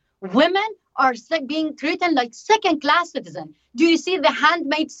 No, women are being treated like second-class citizens. Do you see The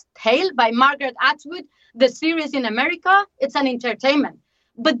Handmaid's Tale by Margaret Atwood, the series in America? It's an entertainment.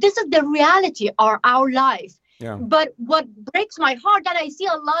 But this is the reality of our life. Yeah. But what breaks my heart that I see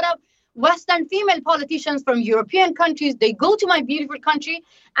a lot of Western female politicians from European countries, they go to my beautiful country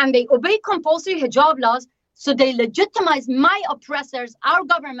and they obey compulsory hijab laws. So they legitimize my oppressors, our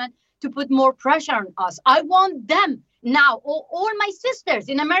government, to put more pressure on us. I want them now, all my sisters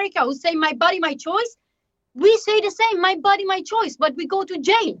in America who say my body, my choice, we say the same, my body, my choice, but we go to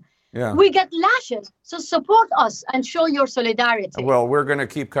jail. Yeah. We get lashes. So support us and show your solidarity. Well, we're going to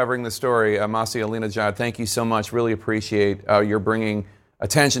keep covering the story. Masih Alinejad, thank you so much. Really appreciate your bringing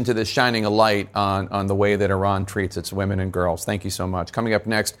attention to this, shining a light on the way that Iran treats its women and girls. Thank you so much. Coming up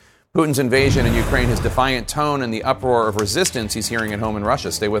next, Putin's invasion in Ukraine, his defiant tone, and the uproar of resistance he's hearing at home in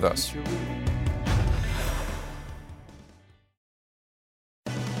Russia. Stay with us.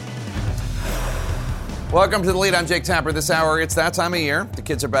 Welcome to The Lead. I'm Jake Tapper. This hour, it's that time of year. The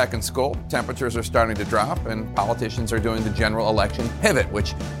kids are back in school. Temperatures are starting to drop, and politicians are doing the general election pivot,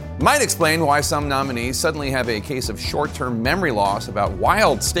 which might explain why some nominees suddenly have a case of short-term memory loss about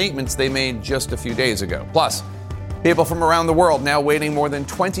wild statements they made just a few days ago. Plus, people from around the world now waiting more than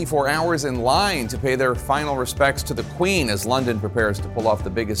 24 hours in line to pay their final respects to the Queen as London prepares to pull off the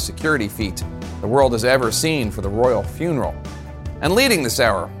biggest security feat the world has ever seen for the royal funeral. And leading this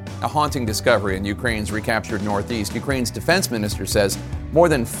hour, a haunting discovery in Ukraine's recaptured northeast. Ukraine's defense minister says more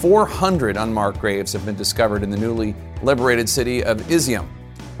than 400 unmarked graves have been discovered in the newly liberated city of Izium.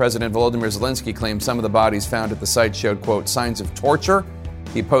 President Volodymyr Zelensky claims some of the bodies found at the site showed, quote, signs of torture.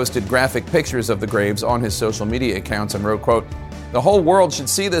 He posted graphic pictures of the graves on his social media accounts and wrote, quote, the whole world should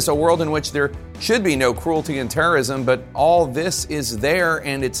see this, a world in which there should be no cruelty and terrorism, but all this is there,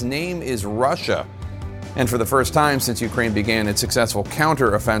 and its name is Russia. And for the first time since Ukraine began its successful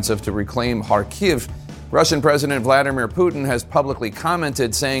counter-offensive to reclaim Kharkiv, Russian President Vladimir Putin has publicly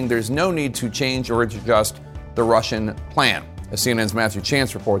commented, saying there's no need to change or adjust the Russian plan. As CNN's Matthew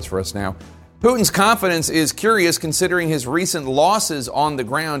Chance reports for us now, Putin's confidence is curious considering his recent losses on the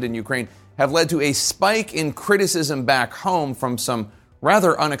ground in Ukraine have led to a spike in criticism back home from some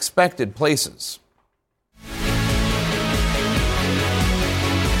rather unexpected places.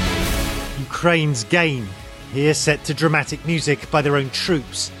 Ukraine's gain, here set to dramatic music by their own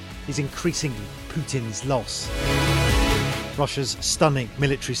troops, is increasingly Putin's loss. Russia's stunning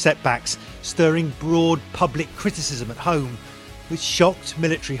military setbacks, stirring broad public criticism at home, with shocked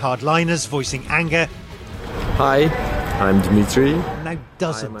military hardliners voicing anger. Hi, I'm Dmitry. Now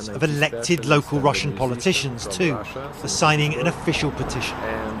dozens of elected local Russian politicians too are signing an official petition,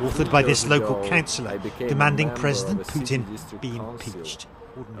 authored by this local councillor, demanding President Putin be impeached.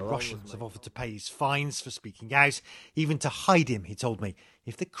 Ordinary Russians have offered to pay his fines for speaking out, even to hide him, he told me,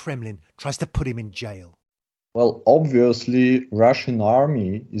 if the Kremlin tries to put him in jail. Well, obviously, Russian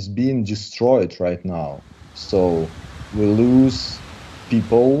army is being destroyed right now. So we lose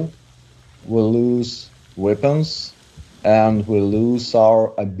people, we lose weapons, and we lose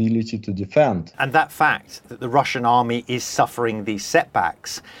our ability to defend. And that fact that the Russian army is suffering these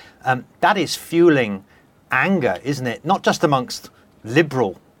setbacks, that is fueling anger, isn't it? Not just amongst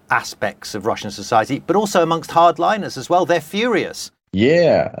liberal aspects of Russian society, but also amongst hardliners as well. They're furious.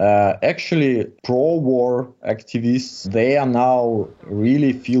 Yeah, actually, pro-war activists, they are now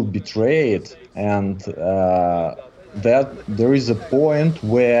really feel betrayed, and that there is a point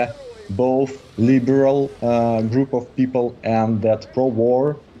where both liberal group of people and that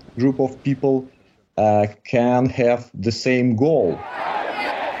pro-war group of people can have the same goal.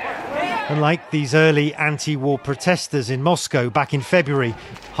 Unlike these early anti-war protesters in Moscow back in February,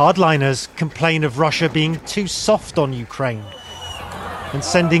 hardliners complain of Russia being too soft on Ukraine and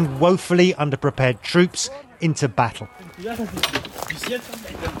sending woefully underprepared troops into battle.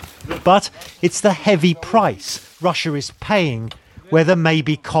 But it's the heavy price Russia is paying where there may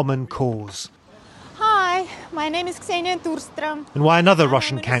be common cause. Hi, my name is Ksenia Turstrom. And why another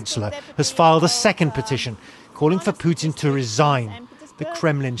Russian councillor has filed a second petition calling for Putin to resign. The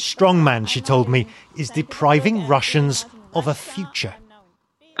Kremlin strongman, she told me, is depriving Russians of a future.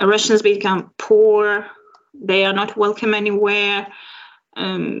 Russians become poor, they are not welcome anywhere,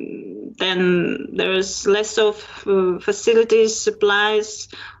 then there's less of facilities, supplies.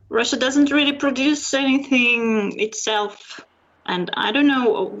 Russia doesn't really produce anything itself. And I don't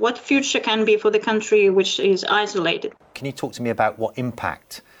know what future can be for the country which is isolated. Can you talk to me about what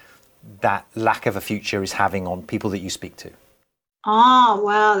impact that lack of a future is having on people that you speak to?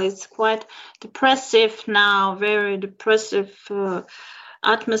 Well, it's quite depressive now, very depressive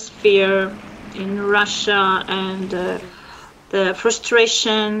atmosphere in Russia, and the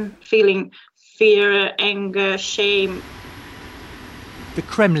frustration, feeling fear, anger, shame. The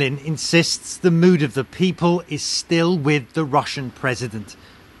Kremlin insists the mood of the people is still with the Russian president.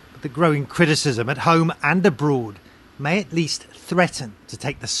 But the growing criticism at home and abroad may at least threaten to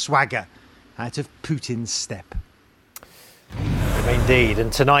take the swagger out of Putin's step. Indeed.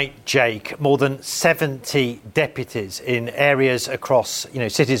 And tonight, Jake, more than 70 deputies in areas across,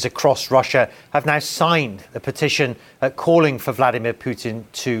 cities across Russia have now signed a petition calling for Vladimir Putin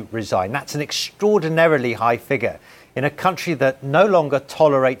to resign. That's an extraordinarily high figure in a country that no longer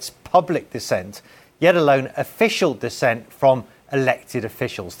tolerates public dissent, yet alone official dissent from elected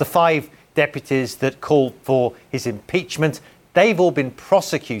officials. The 5 deputies that called for his impeachment, they've all been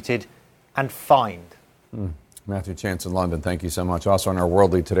prosecuted and fined. Matthew Chance in London, thank you so much. Also on our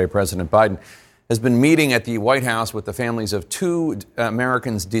World Lead today, President Biden has been meeting at the White House with the families of 2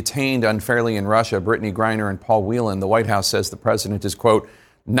 Americans detained unfairly in Russia, Brittany Griner and Paul Whelan. The White House says the president is, quote,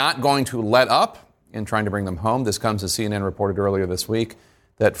 not going to let up in trying to bring them home. This comes as CNN reported earlier this week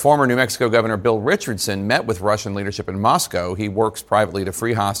that former New Mexico Governor Bill Richardson met with Russian leadership in Moscow. He works privately to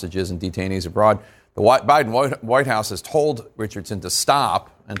free hostages and detainees abroad. The Biden White House has told Richardson to stop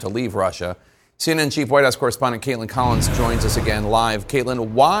and to leave Russia. CNN Chief White House Correspondent Caitlin Collins joins us again live.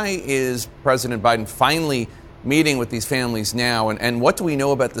 Caitlin, why is President Biden finally meeting with these families now? And what do we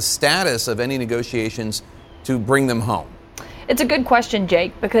know about the status of any negotiations to bring them home? It's a good question,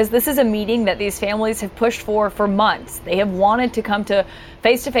 Jake, because this is a meeting that these families have pushed for months. They have wanted to come to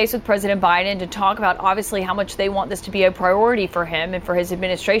face-to-face with President Biden to talk about, obviously, how much they want this to be a priority for him and for his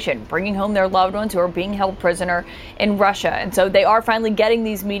administration, bringing home their loved ones who are being held prisoner in Russia. And so they are finally getting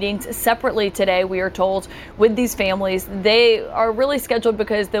these meetings separately today, we are told, with these families. They are really scheduled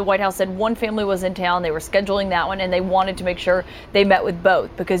because the White House said one family was in town. They were scheduling that one, and they wanted to make sure they met with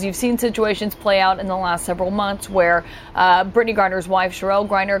both, because you've seen situations play out in the last several months where Brittany Griner's wife, Sherelle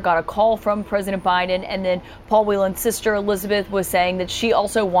Griner, got a call from President Biden, and then Paul Whelan's sister, Elizabeth, was saying that she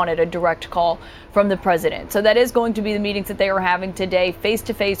also wanted a direct call from the president. So that is going to be the meetings that they are having today,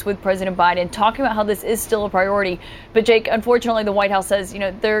 face-to-face with President Biden, talking about how this is still a priority. But, Jake, unfortunately, the White House says,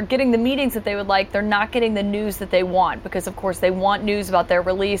 they're getting the meetings that they would like. They're not getting the news that they want because, of course, they want news about their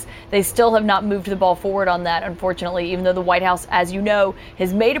release. They still have not moved the ball forward on that, unfortunately, even though the White House, as you know,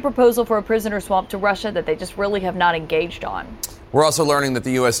 has made a proposal for a prisoner swap to Russia that they just really have not engaged on. We're also learning that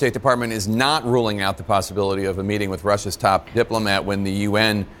the U.S. State Department is not ruling out the possibility of a meeting with Russia's top diplomat when the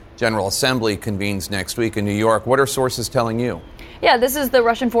UN General Assembly convenes next week in New York. What are sources telling you? Yeah, this is the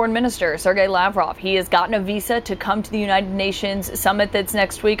Russian Foreign Minister, Sergei Lavrov. He has gotten a visa to come to the United Nations summit that's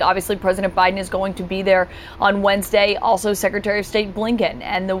next week. Obviously, President Biden is going to be there on Wednesday. Also, Secretary of State Blinken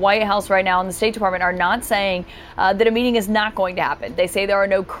and the White House right now and the State Department are not saying that a meeting is not going to happen. They say there are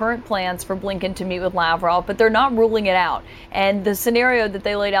no current plans for Blinken to meet with Lavrov, but they're not ruling it out. And the scenario that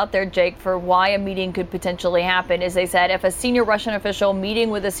they laid out there, Jake, for why a meeting could potentially happen is they said if a senior Russian official meeting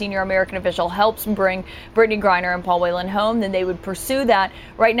with a senior American official helps bring Brittany Griner and Paul Whelan home, then they would pursue that.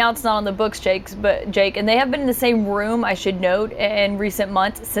 Right now, it's not on the books, Jake, and they have been in the same room, I should note, in recent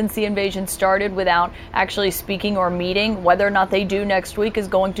months since the invasion started without actually speaking or meeting. Whether or not they do next week is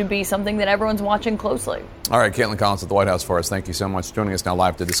going to be something that everyone's watching closely. All right, Caitlin Collins at the White House for us. Thank you so much. Joining us now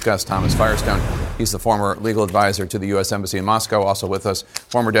live to discuss Thomas Firestone. He's the former legal advisor to the U.S. Embassy in Moscow. Also with us,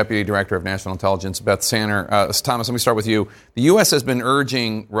 former Deputy Director of National Intelligence, Beth Sanner. Thomas, let me start with you. The U.S. has been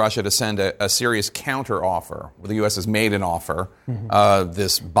urging Russia to send a serious counteroffer. The U.S. has made an offer,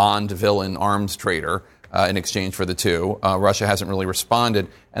 this Bond villain arms trader, in exchange for the two. Russia hasn't really responded,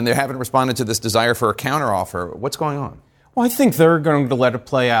 and they haven't responded to this desire for a counteroffer. What's going on? Well, I think they're going to let it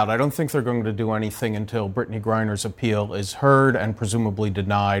play out. I don't think they're going to do anything until Brittany Griner's appeal is heard and presumably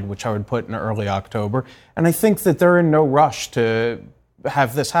denied, which I would put in early October. And I think that they're in no rush to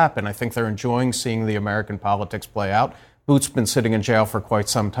have this happen. I think they're enjoying seeing the American politics play out. Boot's been sitting in jail for quite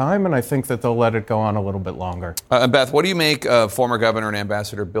some time, and I think that they'll let it go on a little bit longer. Beth, what do you make of former Governor and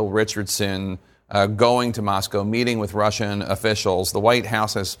Ambassador Bill Richardson going to Moscow, meeting with Russian officials? The White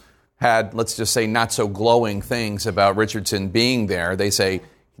House has had, let's just say, not so glowing things about Richardson being there. They say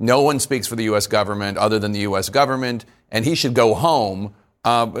no one speaks for the U.S. government other than the U.S. government, and he should go home.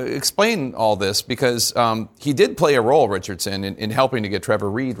 Explain all this, because he did play a role, Richardson, in helping to get Trevor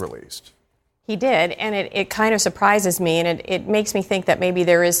Reed released. He did, and it kind of surprises me, and it makes me think that maybe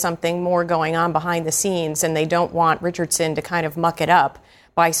there is something more going on behind the scenes, and they don't want Richardson to kind of muck it up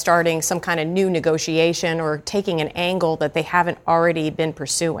by starting some kind of new negotiation or taking an angle that they haven't already been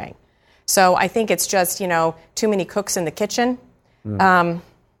pursuing. So I think it's just, too many cooks in the kitchen, and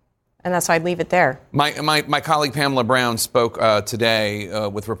that's why I'd leave it there. My colleague Pamela Brown spoke today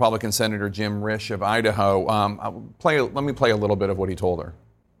with Republican Senator Jim Risch of Idaho. Let me play a little bit of what he told her.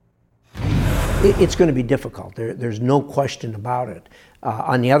 It's going to be difficult. There's no question about it.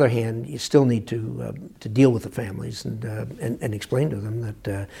 On the other hand, you still need to deal with the families and explain to them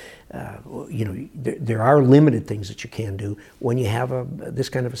that there are limited things that you can do when you have this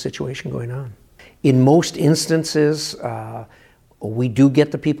kind of a situation going on. In most instances, we do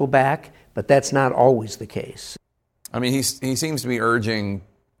get the people back, but that's not always the case. I mean, he seems to be urging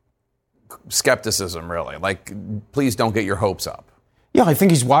skepticism, really. Like, please don't get your hopes up. Yeah, I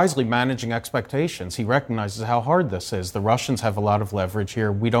think he's wisely managing expectations. He recognizes how hard this is. The Russians have a lot of leverage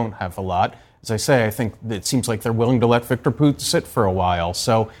here. We don't have a lot. As I say, I think it seems like they're willing to let Viktor Putin sit for a while.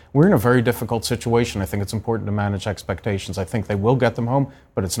 So we're in a very difficult situation. I think it's important to manage expectations. I think they will get them home,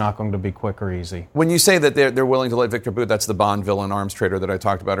 but it's not going to be quick or easy. When you say that they're willing to let Viktor Putin, that's the Bond villain arms trader that I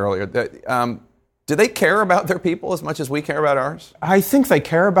talked about earlier. Do they care about their people as much as we care about ours? I think they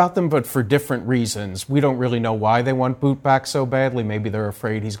care about them, but for different reasons. We don't really know why they want Boot back so badly. Maybe they're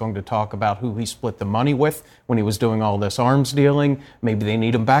afraid he's going to talk about who he split the money with when he was doing all this arms dealing. Maybe they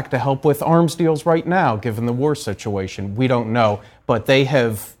need him back to help with arms deals right now, given the war situation. We don't know. But they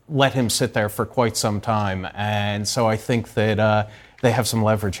have let him sit there for quite some time. And so I think that they have some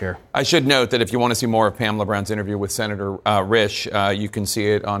leverage here. I should note that if you want to see more of Pamela Brown's interview with Senator Risch, you can see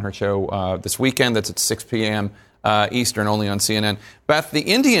it on her show this weekend. That's at 6 p.m. Eastern, only on CNN. Beth, the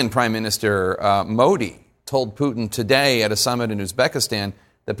Indian Prime Minister Modi told Putin today at a summit in Uzbekistan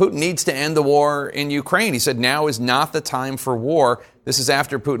that Putin needs to end the war in Ukraine. He said now is not the time for war. This is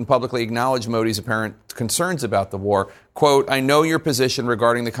after Putin publicly acknowledged Modi's apparent concerns about the war. Quote, I know your position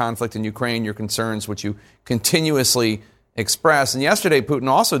regarding the conflict in Ukraine, your concerns, which you continuously express. And yesterday, Putin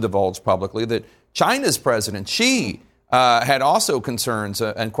also divulged publicly that China's president, Xi, had also concerns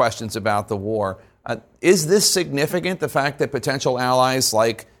and questions about the war. Is this significant, the fact that potential allies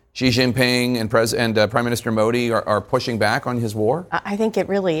like Xi Jinping and Prime Minister Modi are pushing back on his war? I think it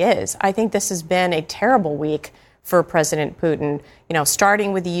really is. I think this has been a terrible week for President Putin,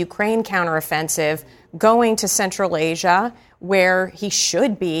 starting with the Ukraine counteroffensive, going to Central Asia, where he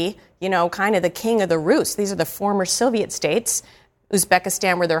should be, kind of the king of the Rus. These are the former Soviet states,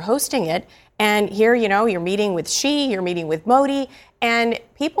 Uzbekistan, where they're hosting it. And here, you're meeting with Xi, you're meeting with Modi, and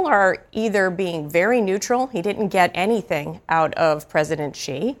people are either being very neutral, he didn't get anything out of President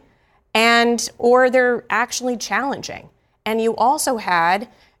Xi, or they're actually challenging. And you also had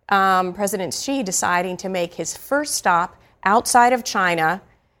President Xi deciding to make his first stop outside of China,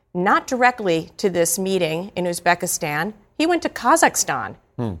 not directly to this meeting in Uzbekistan. He went to Kazakhstan.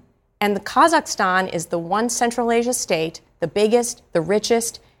 And the Kazakhstan is the one Central Asia state, the biggest, the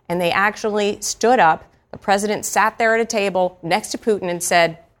richest, and they actually stood up. The president sat there at a table next to Putin and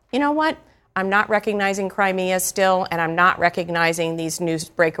said, you know what? I'm not recognizing Crimea still, and I'm not recognizing these new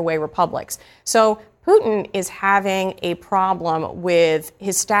breakaway republics. So Putin is having a problem with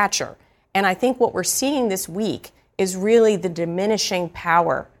his stature. And I think what we're seeing this week is really the diminishing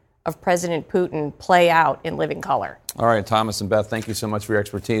power of President Putin play out in living color. All right, Thomas and Beth, thank you so much for your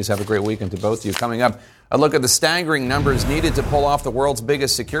expertise. Have a great weekend to both of you. Coming up, a look at the staggering numbers needed to pull off the world's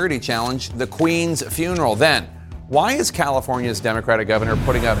biggest security challenge, the Queen's funeral. Then, why is California's Democratic governor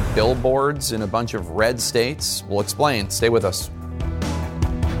putting up billboards in a bunch of red states? We'll explain. Stay with us.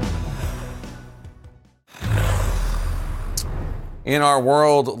 In our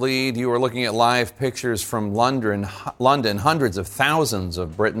world lead, you are looking at live pictures from London. Hundreds of thousands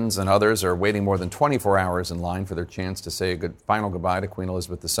of Britons and others are waiting more than 24 hours in line for their chance to say a final goodbye to Queen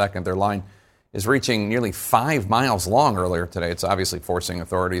Elizabeth II. Their line is reaching nearly 5 miles long earlier today. It's obviously forcing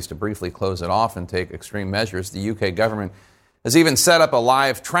authorities to briefly close it off and take extreme measures. The UK government has even set up a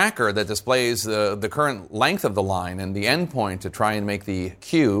live tracker that displays the current length of the line and the endpoint to try and make the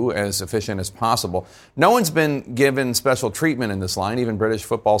queue as efficient as possible. No one's been given special treatment in this line. Even British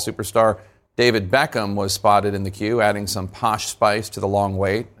football superstar David Beckham was spotted in the queue, adding some posh spice to the long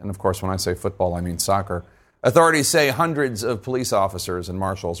wait. And of course, when I say football, I mean soccer. Authorities say hundreds of police officers and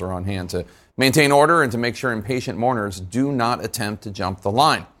marshals are on hand to maintain order and to make sure impatient mourners do not attempt to jump the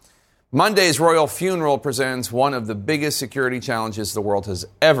line. Monday's royal funeral presents one of the biggest security challenges the world has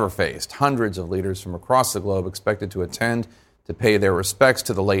ever faced. Hundreds of leaders from across the globe expected to attend to pay their respects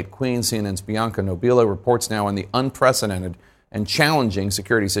to the late Queen. CNN's Bianca Nobile reports now on the unprecedented and challenging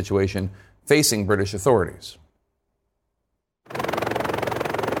security situation facing British authorities.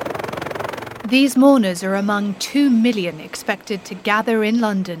 These mourners are among 2 million expected to gather in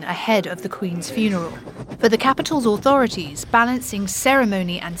London ahead of the Queen's funeral. For the capital's authorities, balancing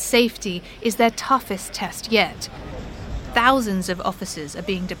ceremony and safety is their toughest test yet. Thousands of officers are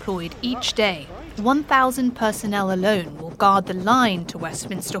being deployed each day. 1,000 personnel alone will guard the line to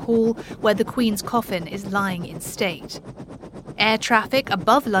Westminster Hall, where the Queen's coffin is lying in state. Air traffic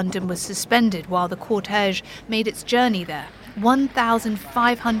above London was suspended while the cortege made its journey there.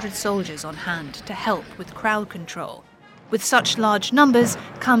 1,500 soldiers on hand to help with crowd control. With such large numbers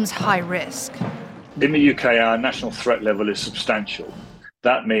comes high risk. In the UK, our national threat level is substantial.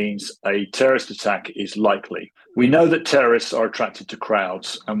 That means a terrorist attack is likely. We know that terrorists are attracted to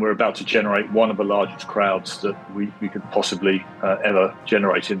crowds, and we're about to generate one of the largest crowds that we could possibly ever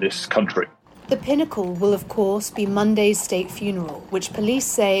generate in this country. The pinnacle will, of course, be Monday's state funeral, which police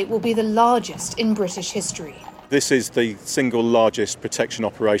say will be the largest in British history. This is the single largest protection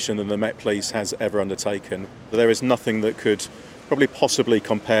operation that the Met Police has ever undertaken. There is nothing that could probably possibly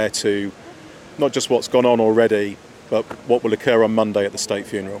compare to not just what's gone on already, but what will occur on Monday at the state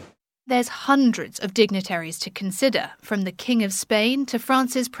funeral. There's hundreds of dignitaries to consider, from the King of Spain to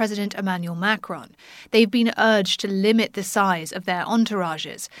France's President Emmanuel Macron. They've been urged to limit the size of their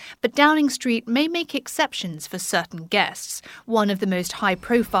entourages, but Downing Street may make exceptions for certain guests, one of the most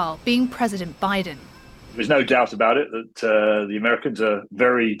high-profile being President Biden. There's no doubt about it that the Americans are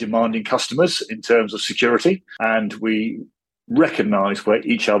very demanding customers in terms of security, and we recognise where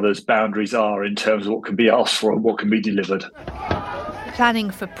each other's boundaries are in terms of what can be asked for and what can be delivered.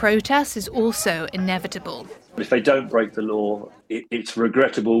 Planning for protests is also inevitable. If they don't break the law, it's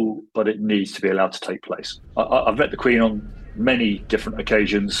regrettable, but it needs to be allowed to take place. I've met the Queen on many different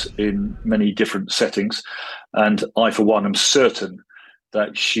occasions in many different settings, and I, for one, am certain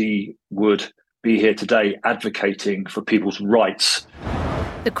that she would be here today advocating for people's rights.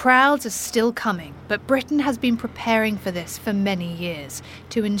 The crowds are still coming, but Britain has been preparing for this for many years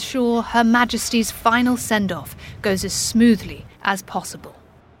to ensure Her Majesty's final send-off goes as smoothly as possible.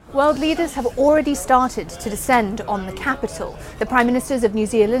 World leaders have already started to descend on the capital. The Prime Ministers of New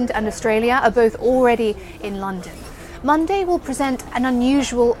Zealand and Australia are both already in London. Monday will present an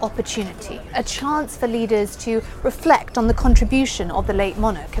unusual opportunity, a chance for leaders to reflect on the contribution of the late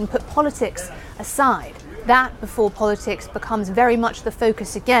monarch and put politics aside. That before politics becomes very much the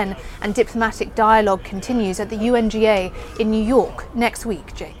focus again and diplomatic dialogue continues at the UNGA in New York next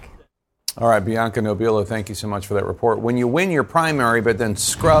week, Jake. All right, Bianca Nobilo, thank you so much for that report. When you win your primary but then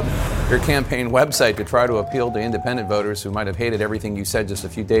scrub your campaign website to try to appeal to independent voters who might have hated everything you said just a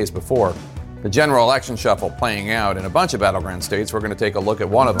few days before, the general election shuffle playing out in a bunch of battleground states, we're going to take a look at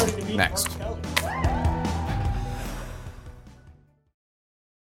one of them next.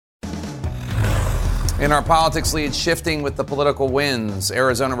 In our politics lead, shifting with the political winds,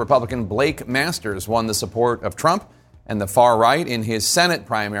 Arizona Republican Blake Masters won the support of Trump and the far right in his Senate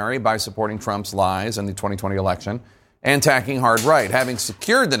primary by supporting Trump's lies in the 2020 election and tacking hard right. Having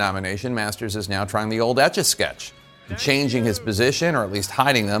secured the nomination, Masters is now trying the old Etch-a-Sketch, changing his position or at least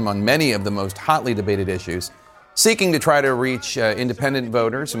hiding them on many of the most hotly debated issues, seeking to try to reach independent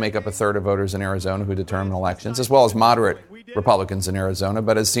voters who make up a third of voters in Arizona who determine elections, as well as moderate Republicans in Arizona.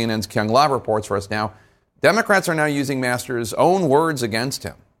 But as CNN's Kyung La reports for us now, Democrats are now using Masters' own words against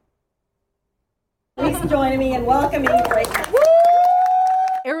him. Please join me in welcoming Blake.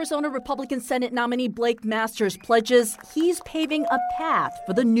 Arizona Republican Senate nominee Blake Masters pledges he's paving a path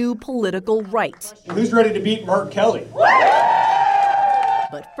for the new political right. Who's ready to beat Mark Kelly?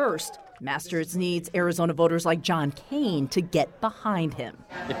 But first, Masters needs Arizona voters like John Kane to get behind him.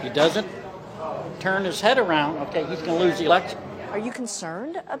 If he doesn't turn his head around, okay, he's going to lose the election. Are you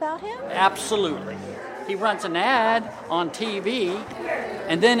concerned about him? Absolutely. He runs an ad on TV,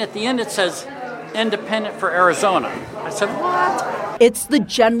 and then at the end it says, independent for Arizona. I said, what? It's the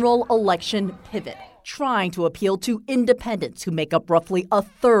general election pivot, trying to appeal to independents who make up roughly a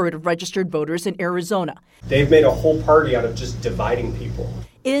third of registered voters in Arizona. They've made a whole party out of just dividing people.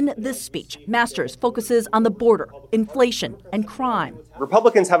 In this speech, Masters focuses on the border, inflation, and crime.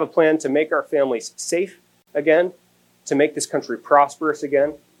 Republicans have a plan to make our families safe again, to make this country prosperous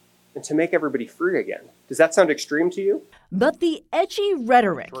again, and to make everybody free again. Does that sound extreme to you? But the edgy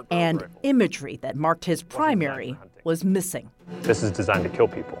rhetoric and imagery that marked his primary was missing. This is designed to kill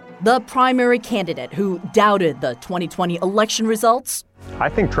people. The primary candidate who doubted the 2020 election results. I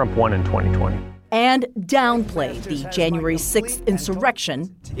think Trump won in 2020. And downplayed the January 6th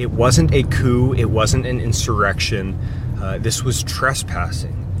insurrection. It wasn't a coup. It wasn't an insurrection. This was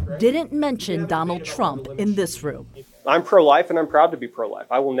trespassing. Didn't mention Donald Trump in this room. I'm pro-life and I'm proud to be pro-life.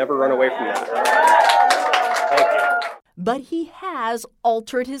 I will never run away from that. Thank you. But he has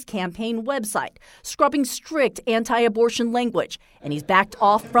altered his campaign website, scrubbing strict anti-abortion language, and he's backed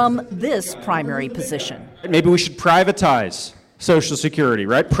off from this primary position. Maybe we should privatize Social Security,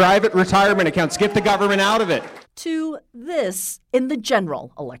 right? Private retirement accounts. Get the government out of it. To this in the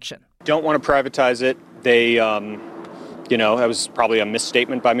general election. Don't want to privatize it. They, that was probably a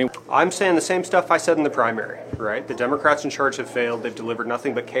misstatement by me. I'm saying the same stuff I said in the primary, right? The Democrats in charge have failed. They've delivered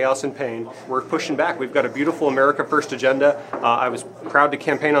nothing but chaos and pain. We're pushing back. We've got a beautiful America First agenda. I was proud to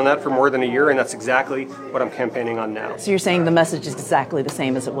campaign on that for more than a year, and that's exactly what I'm campaigning on now. So you're saying the message is exactly the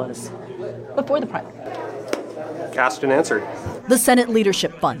same as it was before the primary? Asked and answered. The Senate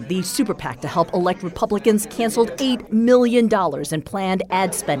Leadership Fund, the super PAC to help elect Republicans, canceled $8 million in planned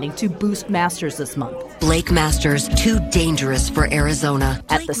ad spending to boost Masters this month. Blake Masters, too dangerous for Arizona.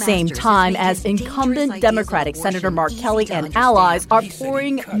 At the same time as incumbent Democratic Senator Mark Kelly and allies are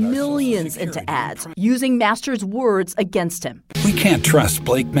pouring millions into ads, using Masters' words against him. We can't trust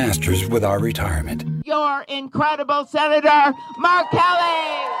Blake Masters with our retirement. Your incredible Senator, Mark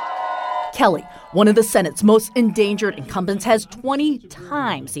Kelly! Kelly, one of the Senate's most endangered incumbents, has 20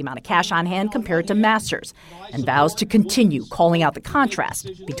 times the amount of cash on hand compared to Masters and vows to continue calling out the contrast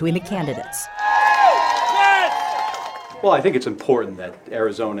between the candidates. Well, I think it's important that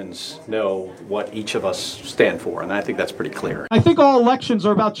Arizonans know what each of us stand for, and I think that's pretty clear. I think all elections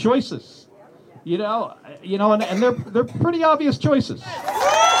are about choices, and they're pretty obvious choices.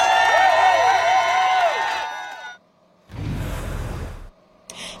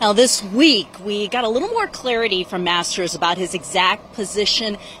 Now, this week, we got a little more clarity from Masters about his exact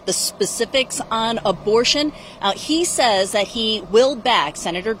position, the specifics on abortion. He says that he will back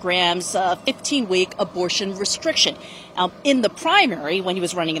Senator Graham's 15-week abortion restriction. In the primary, when he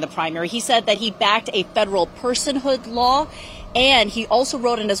was running in the primary, he said that he backed a federal personhood law, and he also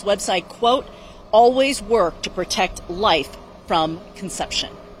wrote on his website, quote, always work to protect life from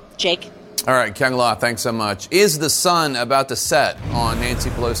conception. Jake? All right, Kyung La, thanks so much. Is the sun about to set on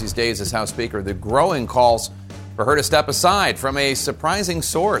Nancy Pelosi's days as House Speaker? The growing calls for her to step aside from a surprising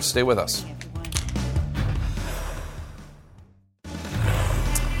source. Stay with us.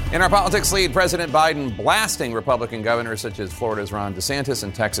 In our politics lead, President Biden blasting Republican governors such as Florida's Ron DeSantis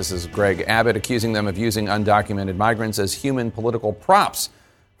and Texas's Greg Abbott, accusing them of using undocumented migrants as human political props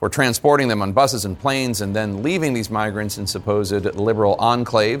for transporting them on buses and planes and then leaving these migrants in supposed liberal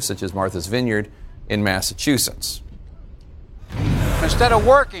enclaves such as Martha's Vineyard in Massachusetts. Instead of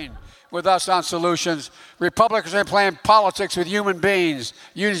working with us on solutions, Republicans are playing politics with human beings,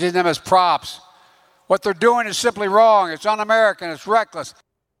 using them as props. What they're doing is simply wrong. It's un-American. It's reckless.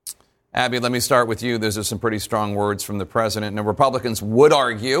 Abby, let me start with you. Those are some pretty strong words from the president. Now, Republicans would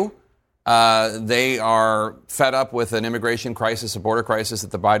argue they are fed up with an immigration crisis, a border crisis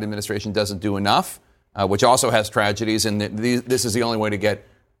that the Biden administration doesn't do enough, which also has tragedies, and this is the only way to get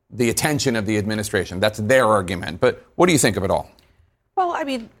the attention of the administration. That's their argument. But what do you think of it all? Well, I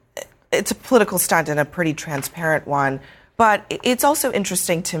mean, it's a political stunt and a pretty transparent one. But it's also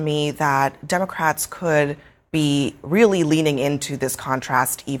interesting to me that Democrats could be really leaning into this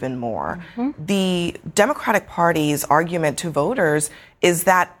contrast even more. Mm-hmm. The Democratic Party's argument to voters is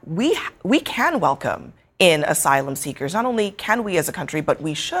that we can welcome in asylum seekers. Not only can we as a country, but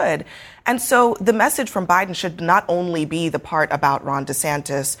we should. And so the message from Biden should not only be the part about Ron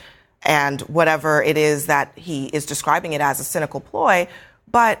DeSantis and whatever it is that he is describing it as a cynical ploy,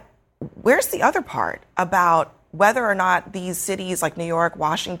 but where's the other part about whether or not these cities like New York,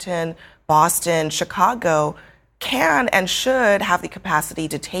 Washington, Boston, Chicago can and should have the capacity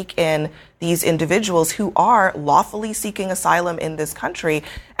to take in these individuals who are lawfully seeking asylum in this country.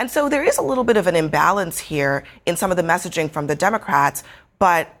 And so there is a little bit of an imbalance here in some of the messaging from the Democrats,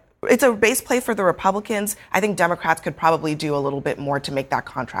 but it's a base play for the Republicans. I think Democrats could probably do a little bit more to make that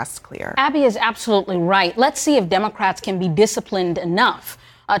contrast clear. Abby is absolutely right. Let's see if Democrats can be disciplined enough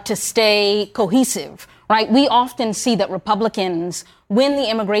to stay cohesive, right? We often see that Republicans win the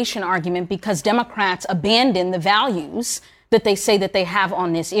immigration argument because Democrats abandon the values that they say that they have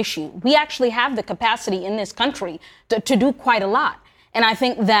on this issue. We actually have the capacity in this country to do quite a lot. And I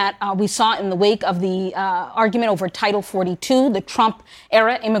think that we saw in the wake of the argument over Title 42, the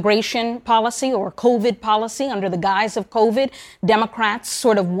Trump-era immigration policy or COVID policy under the guise of COVID, Democrats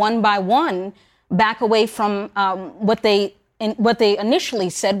sort of one by one back away from what they initially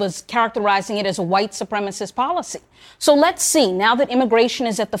said was characterizing it as a white supremacist policy. So let's see. Now that immigration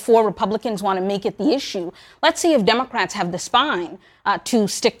is at the fore, Republicans want to make it the issue. Let's see if Democrats have the spine to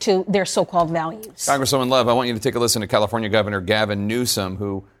stick to their so-called values. Congresswoman Love, I want you to take a listen to California Governor Gavin Newsom,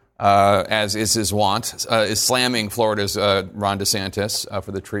 who, as is his wont, is slamming Florida's Ron DeSantis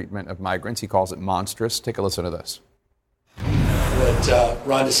for the treatment of migrants. He calls it monstrous. Take a listen to this. What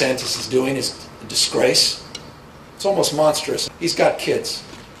Ron DeSantis is doing is a disgrace. It's almost monstrous. He's got kids.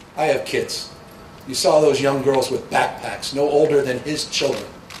 I have kids. You saw those young girls with backpacks, no older than his children,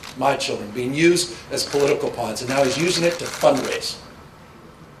 my children, being used as political pawns. And now he's using it to fundraise,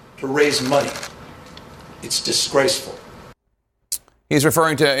 to raise money. It's disgraceful. He's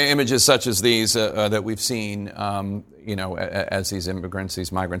referring to images such as these that we've seen, as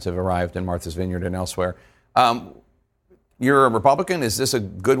these migrants have arrived in Martha's Vineyard and elsewhere. You're a Republican. Is this a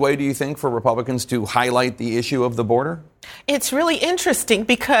good way, do you think, for Republicans to highlight the issue of the border? It's really interesting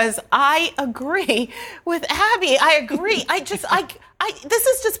because I agree with Abby. I agree. This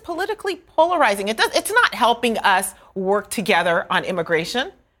is just politically polarizing. It's not helping us work together on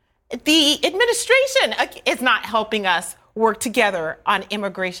immigration. The administration is not helping us work together on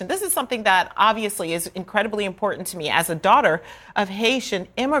immigration. This is something that obviously is incredibly important to me as a daughter of Haitian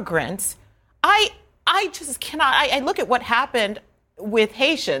immigrants. I just cannot. I look at what happened with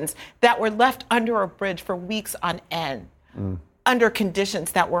Haitians that were left under a bridge for weeks on end, under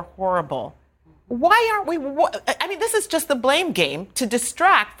conditions that were horrible. Why aren't we? I mean, this is just the blame game to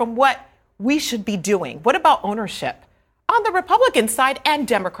distract from what we should be doing. What about ownership on the Republican side and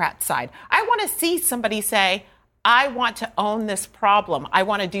Democrat side? I want to see somebody say, I want to own this problem. I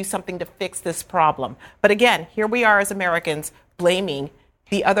want to do something to fix this problem. But again, here we are as Americans blaming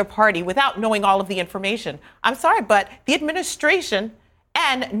the other party without knowing all of the information. I'm sorry, but the administration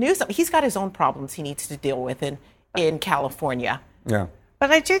and Newsom, he's got his own problems he needs to deal with in California. Yeah.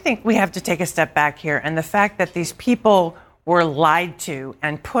 But I do think we have to take a step back here. And the fact that these people were lied to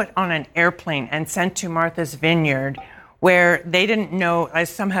and put on an airplane and sent to Martha's Vineyard, where they didn't know, as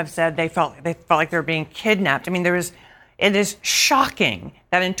some have said, they felt like they were being kidnapped. I mean, it is shocking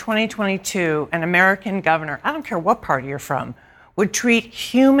that in 2022, an American governor, I don't care what party you're from, would treat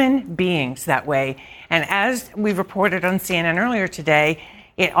human beings that way. And as we reported on CNN earlier today,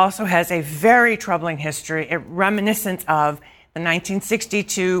 it also has a very troubling history, reminiscent of the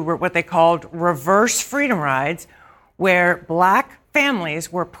 1962, what they called reverse freedom rides, where black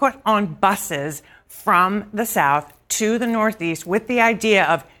families were put on buses from the South to the Northeast with the idea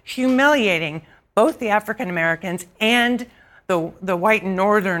of humiliating both the African Americans and the white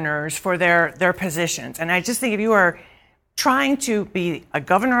Northerners for their positions. And I just think if you are trying to be a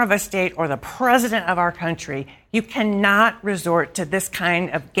governor of a state or the president of our country, you cannot resort to this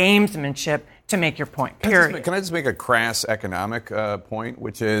kind of gamesmanship to make your point, period. Can I just make a crass economic point,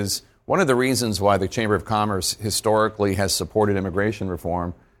 which is one of the reasons why the Chamber of Commerce historically has supported immigration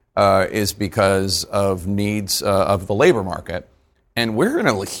reform is because of needs of the labor market. And we're in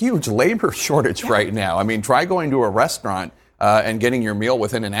a huge labor shortage right now. I mean, try going to a restaurant and getting your meal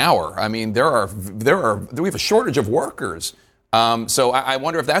within an hour. I mean, we have a shortage of workers. So I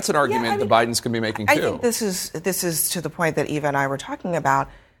wonder if that's an argument the Bidens can be making too. I think this is to the point that Eva and I were talking about.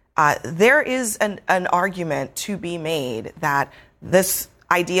 There is an argument to be made that this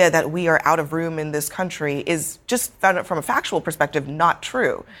idea that we are out of room in this country is just, from a factual perspective, not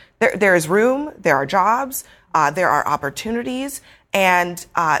true. There is room, there are jobs, there are opportunities, and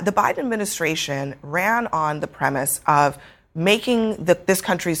the Biden administration ran on the premise of making this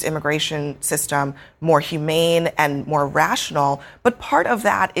country's immigration system more humane and more rational. But part of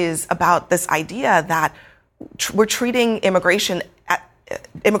that is about this idea that we're treating immigration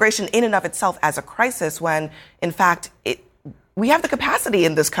in and of itself as a crisis when, in fact, we have the capacity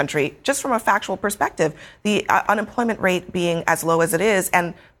in this country, just from a factual perspective, the unemployment rate being as low as it is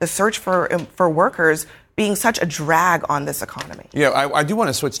and the search for workers being such a drag on this economy. Yeah, I do want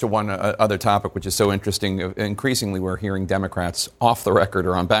to switch to one other topic, which is so interesting. Increasingly, we're hearing Democrats off the record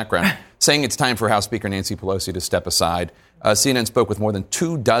or on background saying it's time for House Speaker Nancy Pelosi to step aside. CNN spoke with more than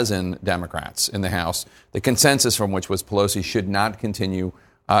 24 Democrats in the House, the consensus from which was Pelosi should not continue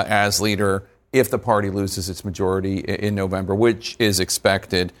as leader if the party loses its majority in November, which is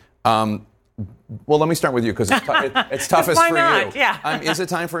expected. Well, let me start with you because it's toughest for you. Yeah. Is it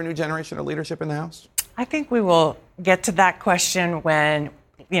time for a new generation of leadership in the House? I think we will get to that question when,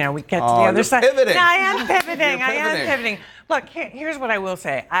 we get to the other side. Pivoting. No, I am pivoting. Look, here's what I will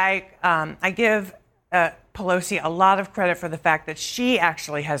say. I give Pelosi a lot of credit for the fact that she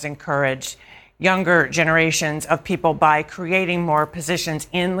actually has encouraged younger generations of people by creating more positions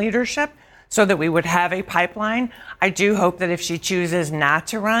in leadership so that we would have a pipeline. I do hope that if she chooses not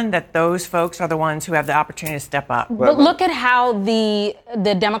to run, that those folks are the ones who have the opportunity to step up. But look at how the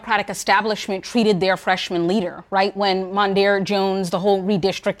Democratic establishment treated their freshman leader, right? When Mondaire Jones, the whole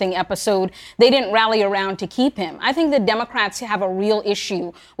redistricting episode, they didn't rally around to keep him. I think the Democrats have a real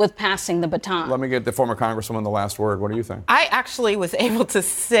issue with passing the baton. Let me get the former Congresswoman the last word. What do you think? I actually was able to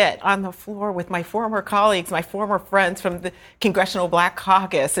sit on the floor with my former colleagues, my former friends from the Congressional Black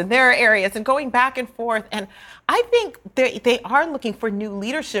Caucus in their areas and going back and forth. And I think they are looking for new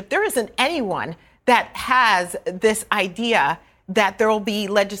leadership. There isn't anyone that has this idea that there will be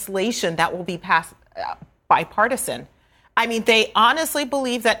legislation that will be passed bipartisan. I mean, they honestly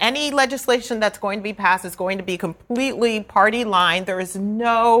believe that any legislation that's going to be passed is going to be completely party line. There is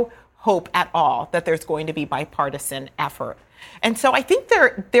no hope at all that there's going to be bipartisan effort. And so I think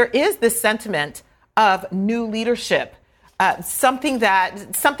there is this sentiment of new leadership. Something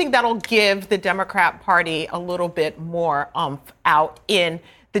that'll give the Democrat Party a little bit more oomph out in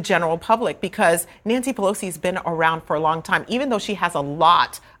the general public, because Nancy Pelosi's been around for a long time, even though she has a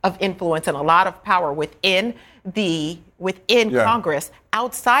lot of influence and a lot of power within Congress.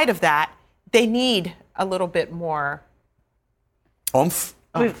 Outside of that, they need a little bit more oomph.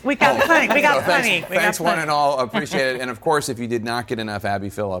 We got plenty. We got plenty. Thanks one and all. Appreciate it. And of course, if you did not get enough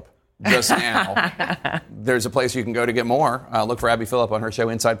Abby Phillip just now, there's a place you can go to get more. Look for Abby Phillip on her show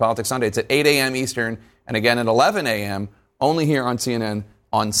Inside Politics Sunday. It's at 8 a.m. Eastern and again at 11 a.m. only here on CNN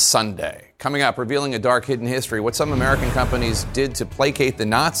on Sunday. Coming up, revealing a dark hidden history, what some American companies did to placate the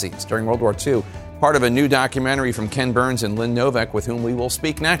Nazis during World War II. Part of a new documentary from Ken Burns and Lynn Novick, with whom we will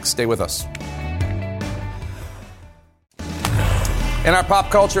speak next. Stay with us. In our pop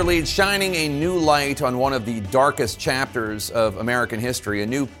culture lead, shining a new light on one of the darkest chapters of American history, a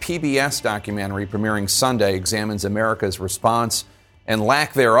new PBS documentary premiering Sunday examines America's response and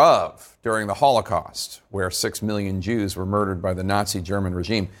lack thereof during the Holocaust, where 6 million Jews were murdered by the Nazi German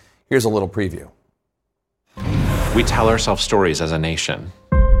regime. Here's a little preview. We tell ourselves stories as a nation.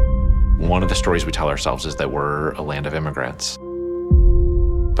 One of the stories we tell ourselves is that we're a land of immigrants.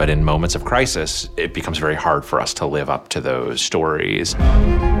 But in moments of crisis, it becomes very hard for us to live up to those stories.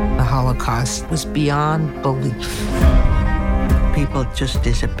 The Holocaust was beyond belief. People just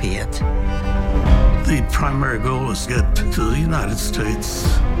disappeared. The primary goal was to get to the United States.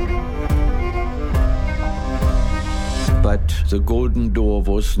 But the golden door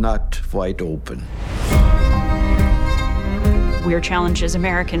was not wide open. We're challenged as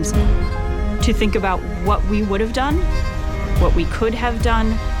Americans to think about what we would have done, what we could have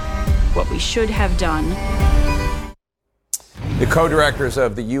done, what we should have done. The co-directors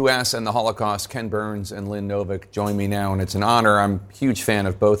of the U.S. and the Holocaust, Ken Burns and Lynn Novick, join me now, and it's an honor. I'm a huge fan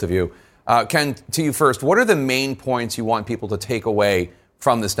of both of you. Ken, to you first, what are the main points you want people to take away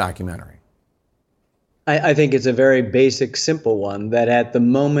from this documentary? I think it's a very basic, simple one, that at the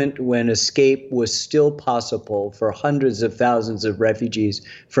moment when escape was still possible for hundreds of thousands of refugees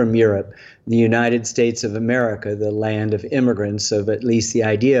from Europe, the United States of America, the land of immigrants, of at least the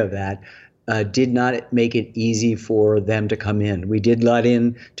idea of that, did not make it easy for them to come in. We did let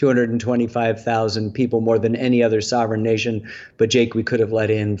in 225,000 people, more than any other sovereign nation. But Jake, we could have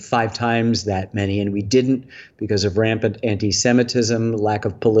let in 5 times that many, and we didn't because of rampant anti-Semitism, lack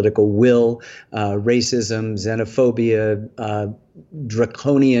of political will, racism, xenophobia,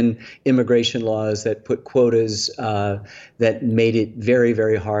 draconian immigration laws that put quotas that made it very,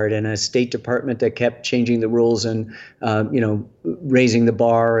 very hard, and a State Department that kept changing the rules and raising the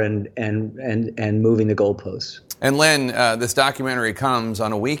bar and moving the goalposts. And Lynn, this documentary comes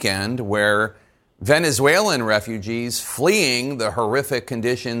on a weekend where Venezuelan refugees fleeing the horrific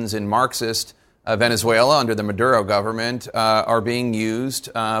conditions in Marxist Venezuela under the Maduro government are being used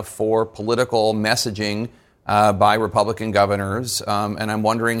for political messaging by Republican governors. And I'm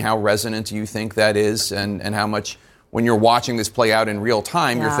wondering how resonant you think that is, and how much, when you're watching this play out in real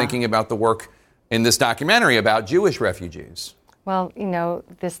time, you're thinking about the work in this documentary about Jewish refugees. Well,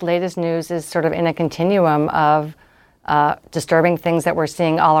 this latest news is sort of in a continuum of disturbing things that we're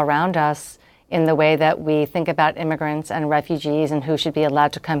seeing all around us in the way that we think about immigrants and refugees and who should be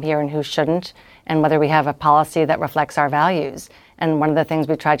allowed to come here and who shouldn't, and whether we have a policy that reflects our values. And one of the things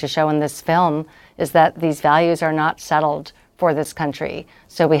we tried to show in this film is that these values are not settled for this country.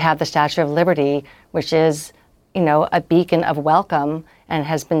 So we have the Statue of Liberty, which is, a beacon of welcome and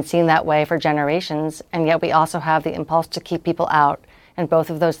has been seen that way for generations. And yet we also have the impulse to keep people out. And both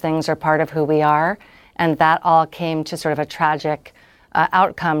of those things are part of who we are. And that all came to sort of a tragic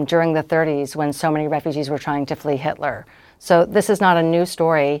outcome during the 30s when so many refugees were trying to flee Hitler. So this is not a new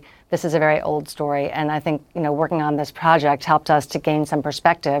story. This is a very old story. And I think, working on this project helped us to gain some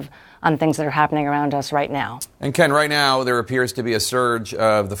perspective on things that are happening around us right now. And Ken, right now there appears to be a surge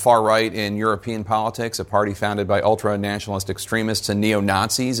of the far right in European politics. A party founded by ultra-nationalist extremists and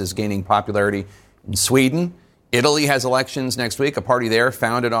neo-Nazis is gaining popularity in Sweden. Italy has elections next week. A party there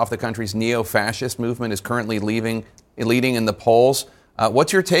founded off the country's neo-fascist movement is currently leading in the polls.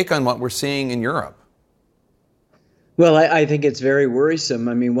 What's your take on what we're seeing in Europe? Well, I think it's very worrisome.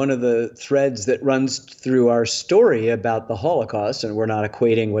 I mean, one of the threads that runs through our story about the Holocaust, and we're not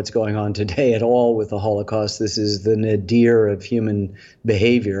equating what's going on today at all with the Holocaust. This is the nadir of human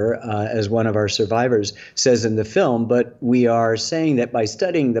behavior, as one of our survivors says in the film. But we are saying that by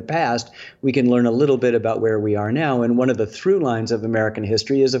studying the past, we can learn a little bit about where we are now. And one of the through lines of American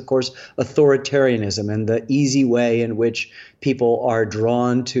history is, of course, authoritarianism and the easy way in which people are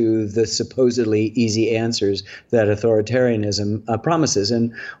drawn to the supposedly easy answers that authoritarianism promises.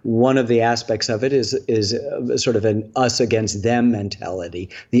 And one of the aspects of it is sort of an us against them mentality,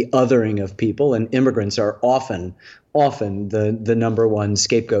 the othering of people, and immigrants are often the number one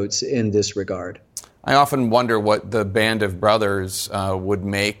scapegoats in this regard. I often wonder what the Band of Brothers would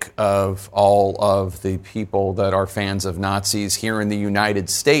make of all of the people that are fans of Nazis here in the United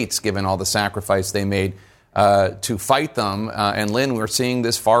States, given all the sacrifice they made to fight them. And Lynn, we're seeing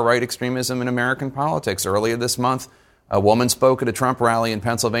this far-right extremism in American politics. Earlier this month, a woman spoke at a Trump rally in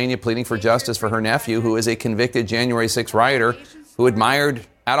Pennsylvania pleading for justice for her nephew, who is a convicted January 6th rioter who admired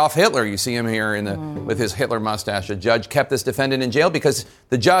Adolf Hitler. You see him here with his Hitler mustache. A judge kept this defendant in jail because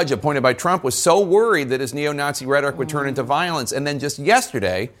the judge appointed by Trump was so worried that his neo-Nazi rhetoric would turn into violence. And then just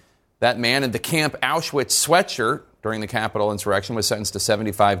yesterday, that man in the Camp Auschwitz sweatshirt during the Capitol insurrection was sentenced to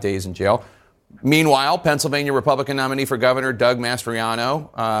 75 days in jail. Meanwhile, Pennsylvania Republican nominee for governor Doug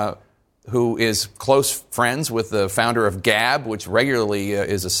Mastriano, who is close friends with the founder of Gab, which regularly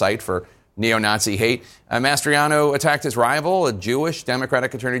is a site for neo-Nazi hate. Mastriano attacked his rival, a Jewish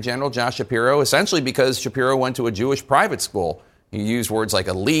Democratic Attorney General, Josh Shapiro, essentially because Shapiro went to a Jewish private school. He used words like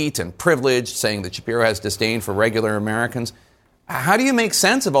elite and privileged, saying that Shapiro has disdain for regular Americans. How do you make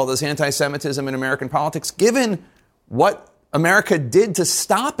sense of all this anti-Semitism in American politics, given what America did to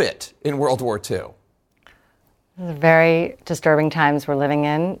stop it in World War II? Very disturbing times we're living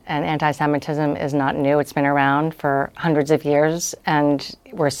in, and anti-Semitism is not new. It's been around for hundreds of years, and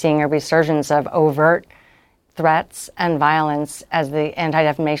we're seeing a resurgence of overt threats and violence, as the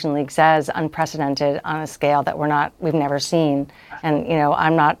Anti-Defamation League says, unprecedented on a scale that we've never seen. And,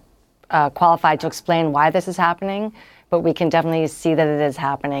 I'm not qualified to explain why this is happening, but we can definitely see that it is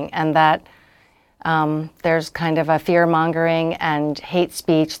happening, and that there's kind of a fear-mongering and hate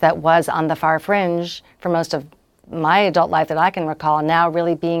speech that was on the far fringe for most of my adult life that I can recall now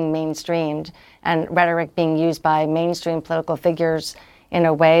really being mainstreamed and rhetoric being used by mainstream political figures in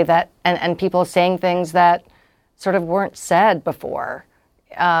a way that, and people saying things that sort of weren't said before,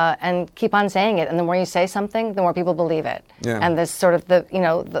 and keep on saying it. And the more you say something, the more people believe it. Yeah. And this sort of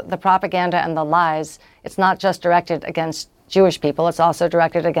the propaganda and the lies, it's not just directed against Jewish people, it's also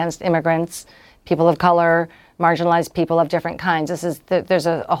directed against immigrants, people of color, marginalized people of different kinds. There's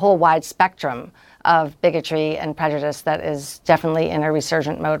a whole wide spectrum of bigotry and prejudice that is definitely in a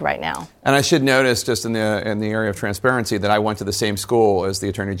resurgent mode right now. And I should notice, just in the area of transparency, that I went to the same school as the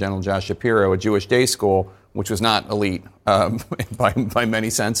Attorney General Josh Shapiro, a Jewish day school, which was not elite by many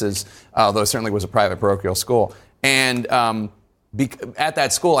senses, although it certainly was a private parochial school. And at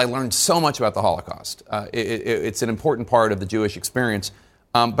that school, I learned so much about the Holocaust. It's an important part of the Jewish experience.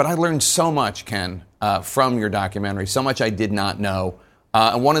 But I learned so much, Ken, from your documentary, so much I did not know.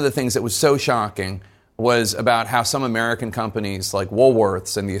 And one of the things that was so shocking was about how some American companies like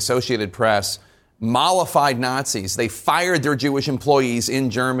Woolworths and the Associated Press mollified Nazis. They fired their Jewish employees in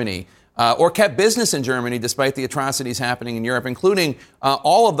Germany or kept business in Germany despite the atrocities happening in Europe, including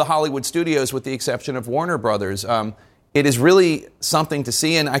all of the Hollywood studios with the exception of Warner Brothers. It is really something to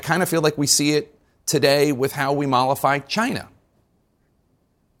see, and I kind of feel like we see it today with how we mollify China.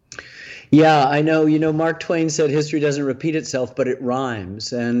 Yeah, I know. Mark Twain said history doesn't repeat itself, but it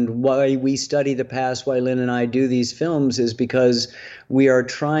rhymes. And why we study the past, why Lynn and I do these films, is because we are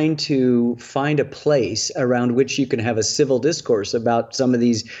trying to find a place around which you can have a civil discourse about some of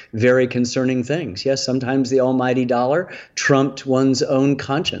these very concerning things. Yes, sometimes the almighty dollar trumped one's own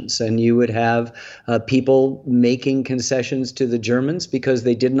conscience, and you would have people making concessions to the Germans because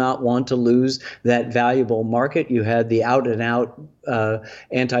they did not want to lose that valuable market. You had the out-and-out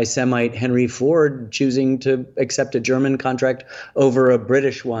anti-Semite Henry Ford choosing to accept a German contract over a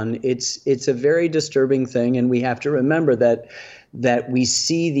British one. It's a very disturbing thing, and we have to remember that we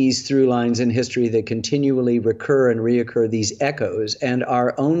see these through lines in history that continually recur and reoccur, these echoes, and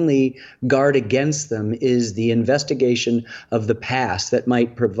our only guard against them is the investigation of the past that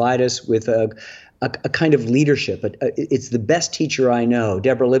might provide us with a kind of leadership. It's the best teacher I know.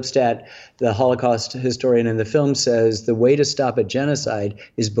 Deborah Lipstadt, the Holocaust historian in the film, says the way to stop a genocide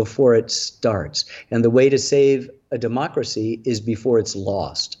is before it starts. And the way to save a democracy is before it's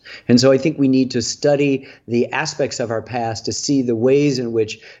lost. And so I think we need to study the aspects of our past to see the ways in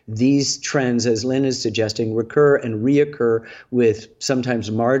which these trends, as Lynn is suggesting, recur and reoccur with sometimes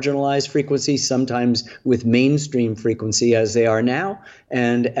marginalized frequency, sometimes with mainstream frequency, as they are now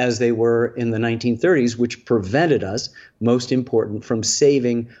and as they were in the 1930s, which prevented us, most important, from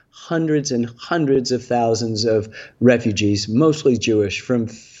saving hundreds and hundreds of thousands of refugees, mostly Jewish, from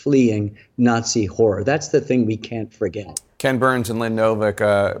fleeing Nazi horror. That's the thing we can't forget. Ken Burns and Lynn Novick,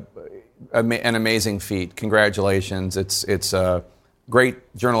 an amazing feat. Congratulations. It's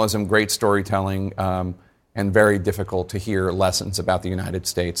great journalism, great storytelling, and very difficult to hear lessons about the United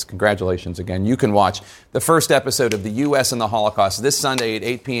States. Congratulations again. You can watch the first episode of The U.S. and the Holocaust this Sunday at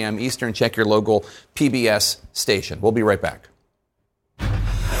 8 p.m. Eastern. Check your local PBS station. We'll be right back.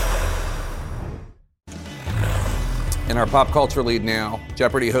 In our pop culture lead now,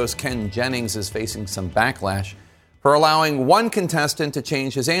 Jeopardy host Ken Jennings is facing some backlash for allowing one contestant to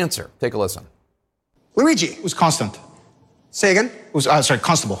change his answer. Take a listen. Luigi. Who's Constant? Say again?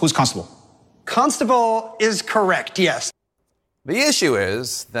 Constable. Who's Constable? Constable is correct, yes. The issue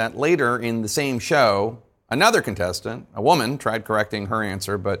is that later in the same show, another contestant, a woman, tried correcting her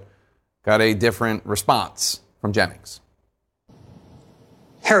answer, but got a different response from Jennings.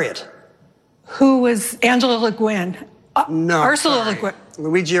 Harriet. Who was Angela Le Guin? No. Ursula Le Guin.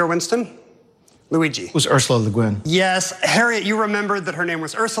 Luigi or Winston? Luigi. Who's Ursula Le Guin? Yes, Harriet, you remembered that her name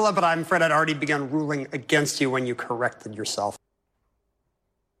was Ursula, but I'm afraid I'd already begun ruling against you when you corrected yourself.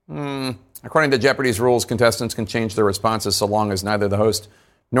 According to Jeopardy's rules, contestants can change their responses so long as neither the host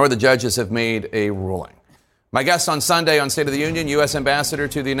nor the judges have made a ruling. My guest on Sunday on State of the Union, U.S. Ambassador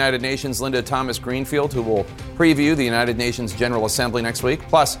to the United Nations, Linda Thomas-Greenfield, who will preview the United Nations General Assembly next week.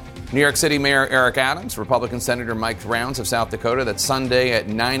 Plus, New York City Mayor Eric Adams, Republican Senator Mike Rounds of South Dakota. That's Sunday at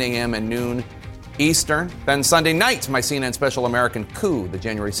 9 a.m. and noon Eastern. Then Sunday night, my CNN Special American Coup, the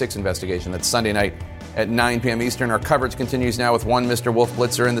January 6th investigation. That's Sunday night at 9 p.m. Eastern. Our coverage continues now with one Mr. Wolf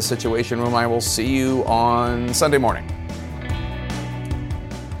Blitzer in the Situation Room. I will see you on Sunday morning.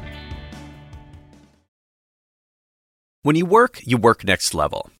 When you work next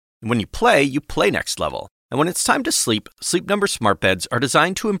level. And when you play next level. And when it's time to sleep, Sleep Number smart beds are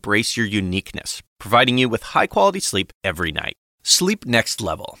designed to embrace your uniqueness, providing you with high-quality sleep every night. Sleep next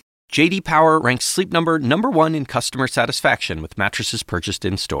level. J.D. Power ranks Sleep Number #1 in customer satisfaction with mattresses purchased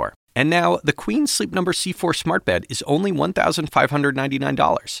in-store. And now, the Queen Sleep Number C4 smart bed is only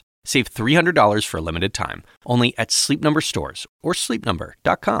 $1,599. Save $300 for a limited time, only at Sleep Number stores or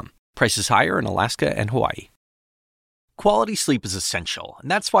sleepnumber.com. Prices higher in Alaska and Hawaii. Quality sleep is essential,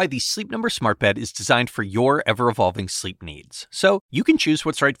 and that's why the Sleep Number smart bed is designed for your ever-evolving sleep needs. So you can choose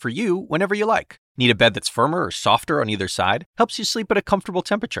what's right for you whenever you like. Need a bed that's firmer or softer on either side? Helps you sleep at a comfortable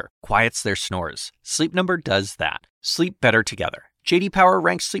temperature. Quiets their snores. Sleep Number does that. Sleep better together. J.D. Power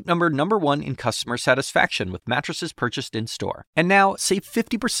ranks Sleep Number #1 in customer satisfaction with mattresses purchased in-store. And now, save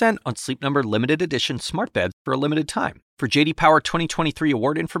 50% on Sleep Number limited edition smart beds for a limited time. For J.D. Power 2023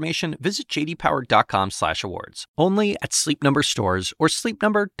 award information, visit jdpower.com/awards. Only at Sleep Number stores or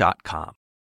sleepnumber.com.